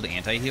Lucian build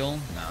anti-heal?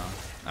 No.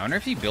 I wonder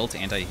if he built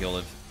anti-heal,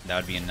 if that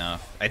would be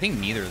enough. I think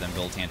neither of them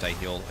built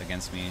anti-heal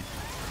against me.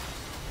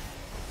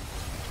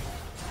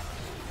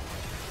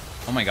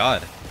 Oh my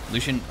god.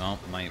 Lucian, oh,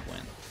 might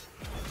win.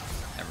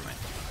 Never mind.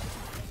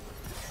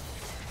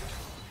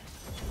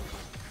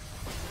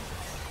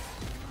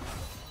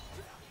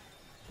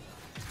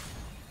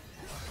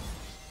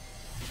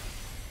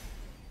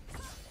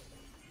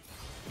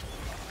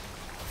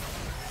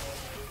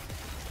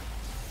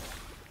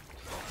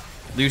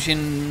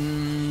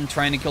 Lucian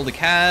trying to kill the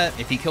cat.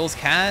 If he kills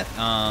cat,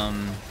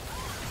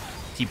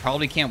 he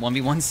probably can't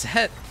 1v1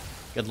 Set.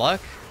 Good luck.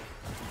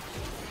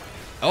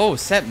 Oh,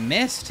 Set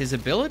missed his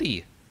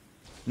ability.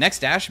 Next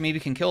dash maybe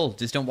can kill.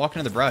 Just don't walk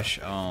into the brush.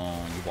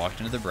 Oh, you walked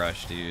into the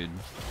brush, dude.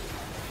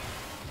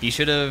 He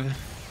should have...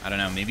 I don't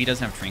know. Maybe he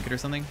doesn't have Trinket or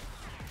something.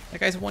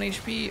 That guy's 1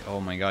 HP. Oh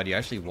my god, you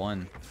actually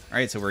won.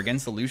 Alright, so we're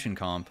against the Lucian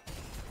comp.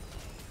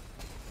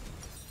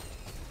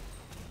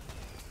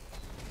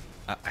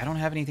 I don't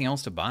have anything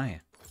else to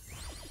buy.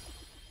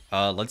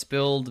 Let's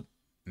build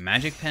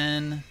Magic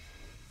Pen.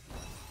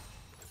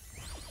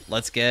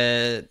 Let's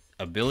get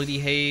Ability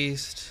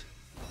Haste.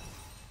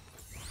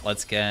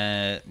 Let's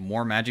get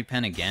more Magic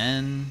Pen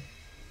again.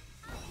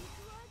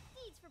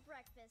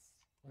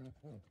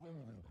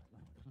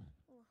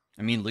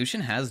 I mean,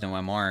 Lucian has no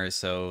MR,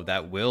 so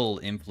that will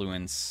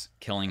influence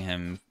killing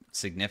him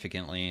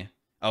significantly.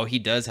 Oh, he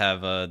does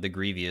have the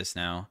Grievous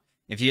now.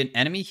 If an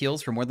enemy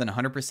heals for more than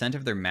 100%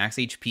 of their max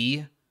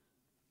HP,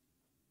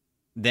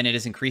 then it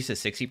is increased to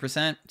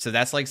 60%. So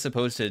that's like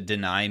supposed to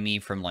deny me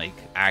from like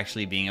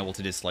actually being able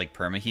to just like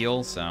perma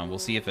heal. So we'll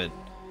see if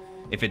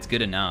it's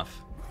good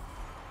enough.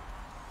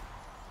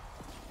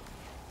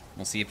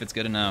 We'll see if it's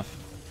good enough.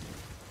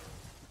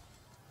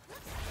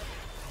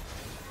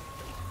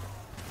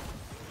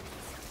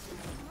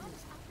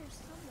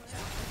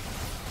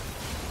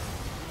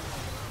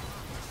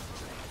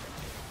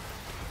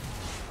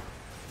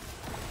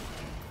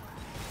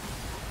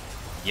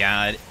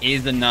 Yeah, it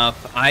is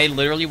enough. I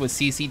literally was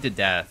CC'd to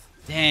death.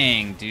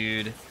 Dang,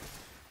 dude.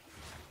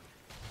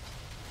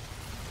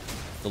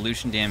 The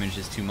Lucian damage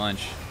is too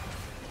much.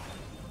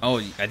 Oh,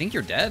 I think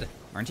you're dead,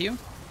 aren't you?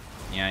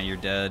 Yeah, you're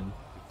dead.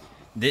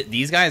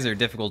 These guys are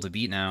difficult to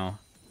beat now.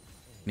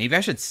 Maybe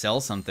I should sell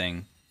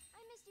something. I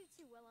missed you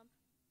too, Willem.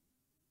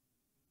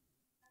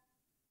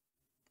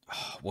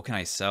 Oh, what can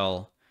I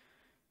sell?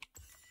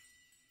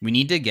 We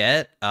need to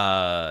get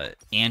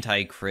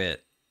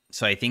anti-crit.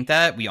 So I think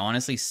that we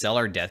honestly sell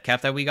our death cap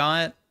that we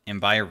got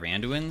and buy a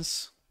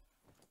Randuin's.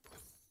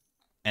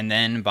 And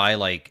then buy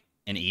like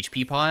an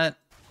HP pot.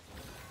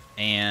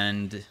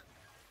 And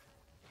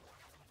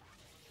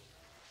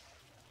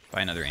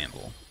buy another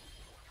anvil.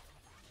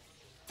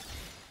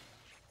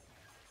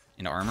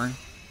 And armor.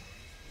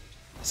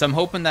 So I'm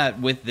hoping that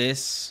with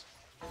this,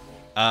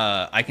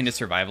 I can just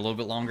survive a little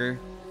bit longer.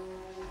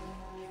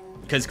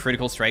 Because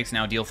critical strikes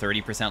now deal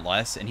 30%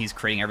 less, and he's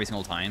critting every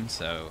single time,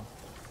 so...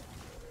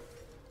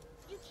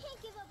 You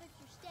can't give up if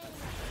you're standing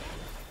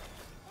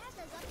like that.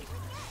 That does up to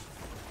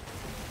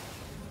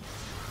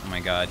Oh my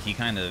god, he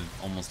kind of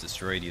almost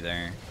destroyed you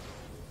there.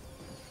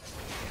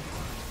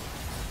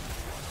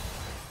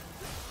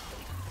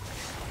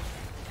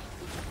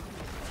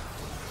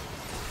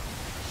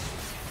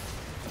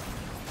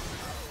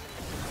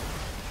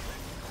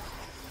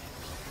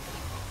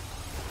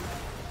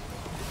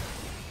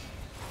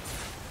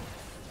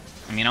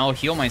 I mean, I'll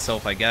heal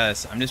myself, I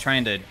guess. I'm just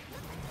trying to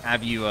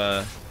have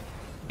you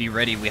be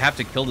ready. We have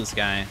to kill this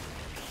guy.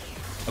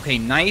 Okay,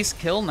 nice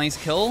kill, nice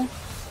kill.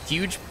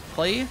 Huge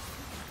play.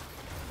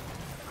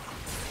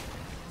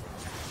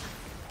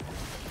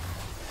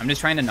 I'm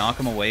just trying to knock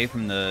him away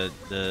from the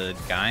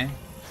guy.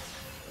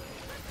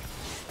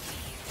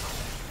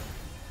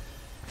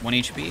 1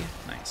 HP,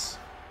 nice.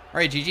 All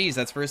right, GG's,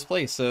 that's first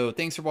place. So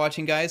thanks for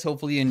watching, guys.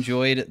 Hopefully you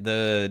enjoyed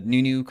the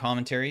Nunu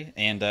commentary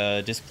and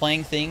just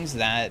playing things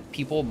that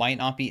people might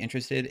not be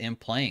interested in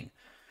playing.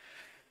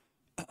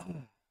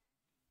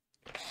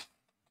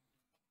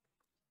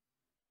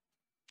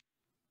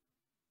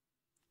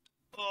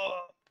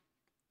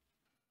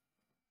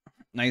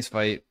 Nice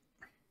fight.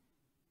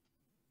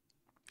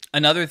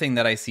 Another thing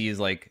that I see is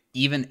like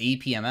even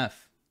APMF.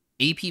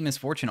 AP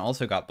Misfortune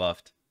also got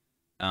buffed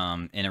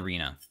in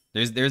Arena.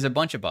 There's a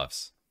bunch of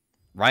buffs.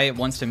 Riot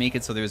wants to make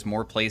it so there's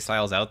more play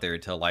styles out there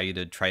to allow you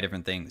to try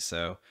different things.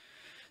 So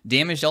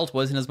damage dealt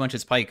wasn't as much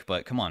as Pike,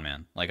 but come on,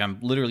 man. Like, I'm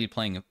literally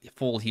playing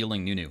full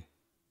healing Nunu.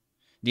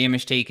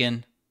 Damage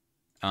taken.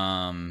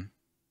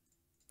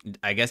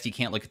 I guess you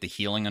can't look at the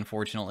healing,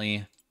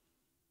 unfortunately.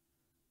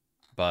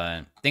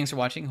 But thanks for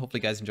watching. Hopefully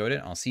you guys enjoyed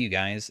it. I'll see you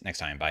guys next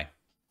time. Bye.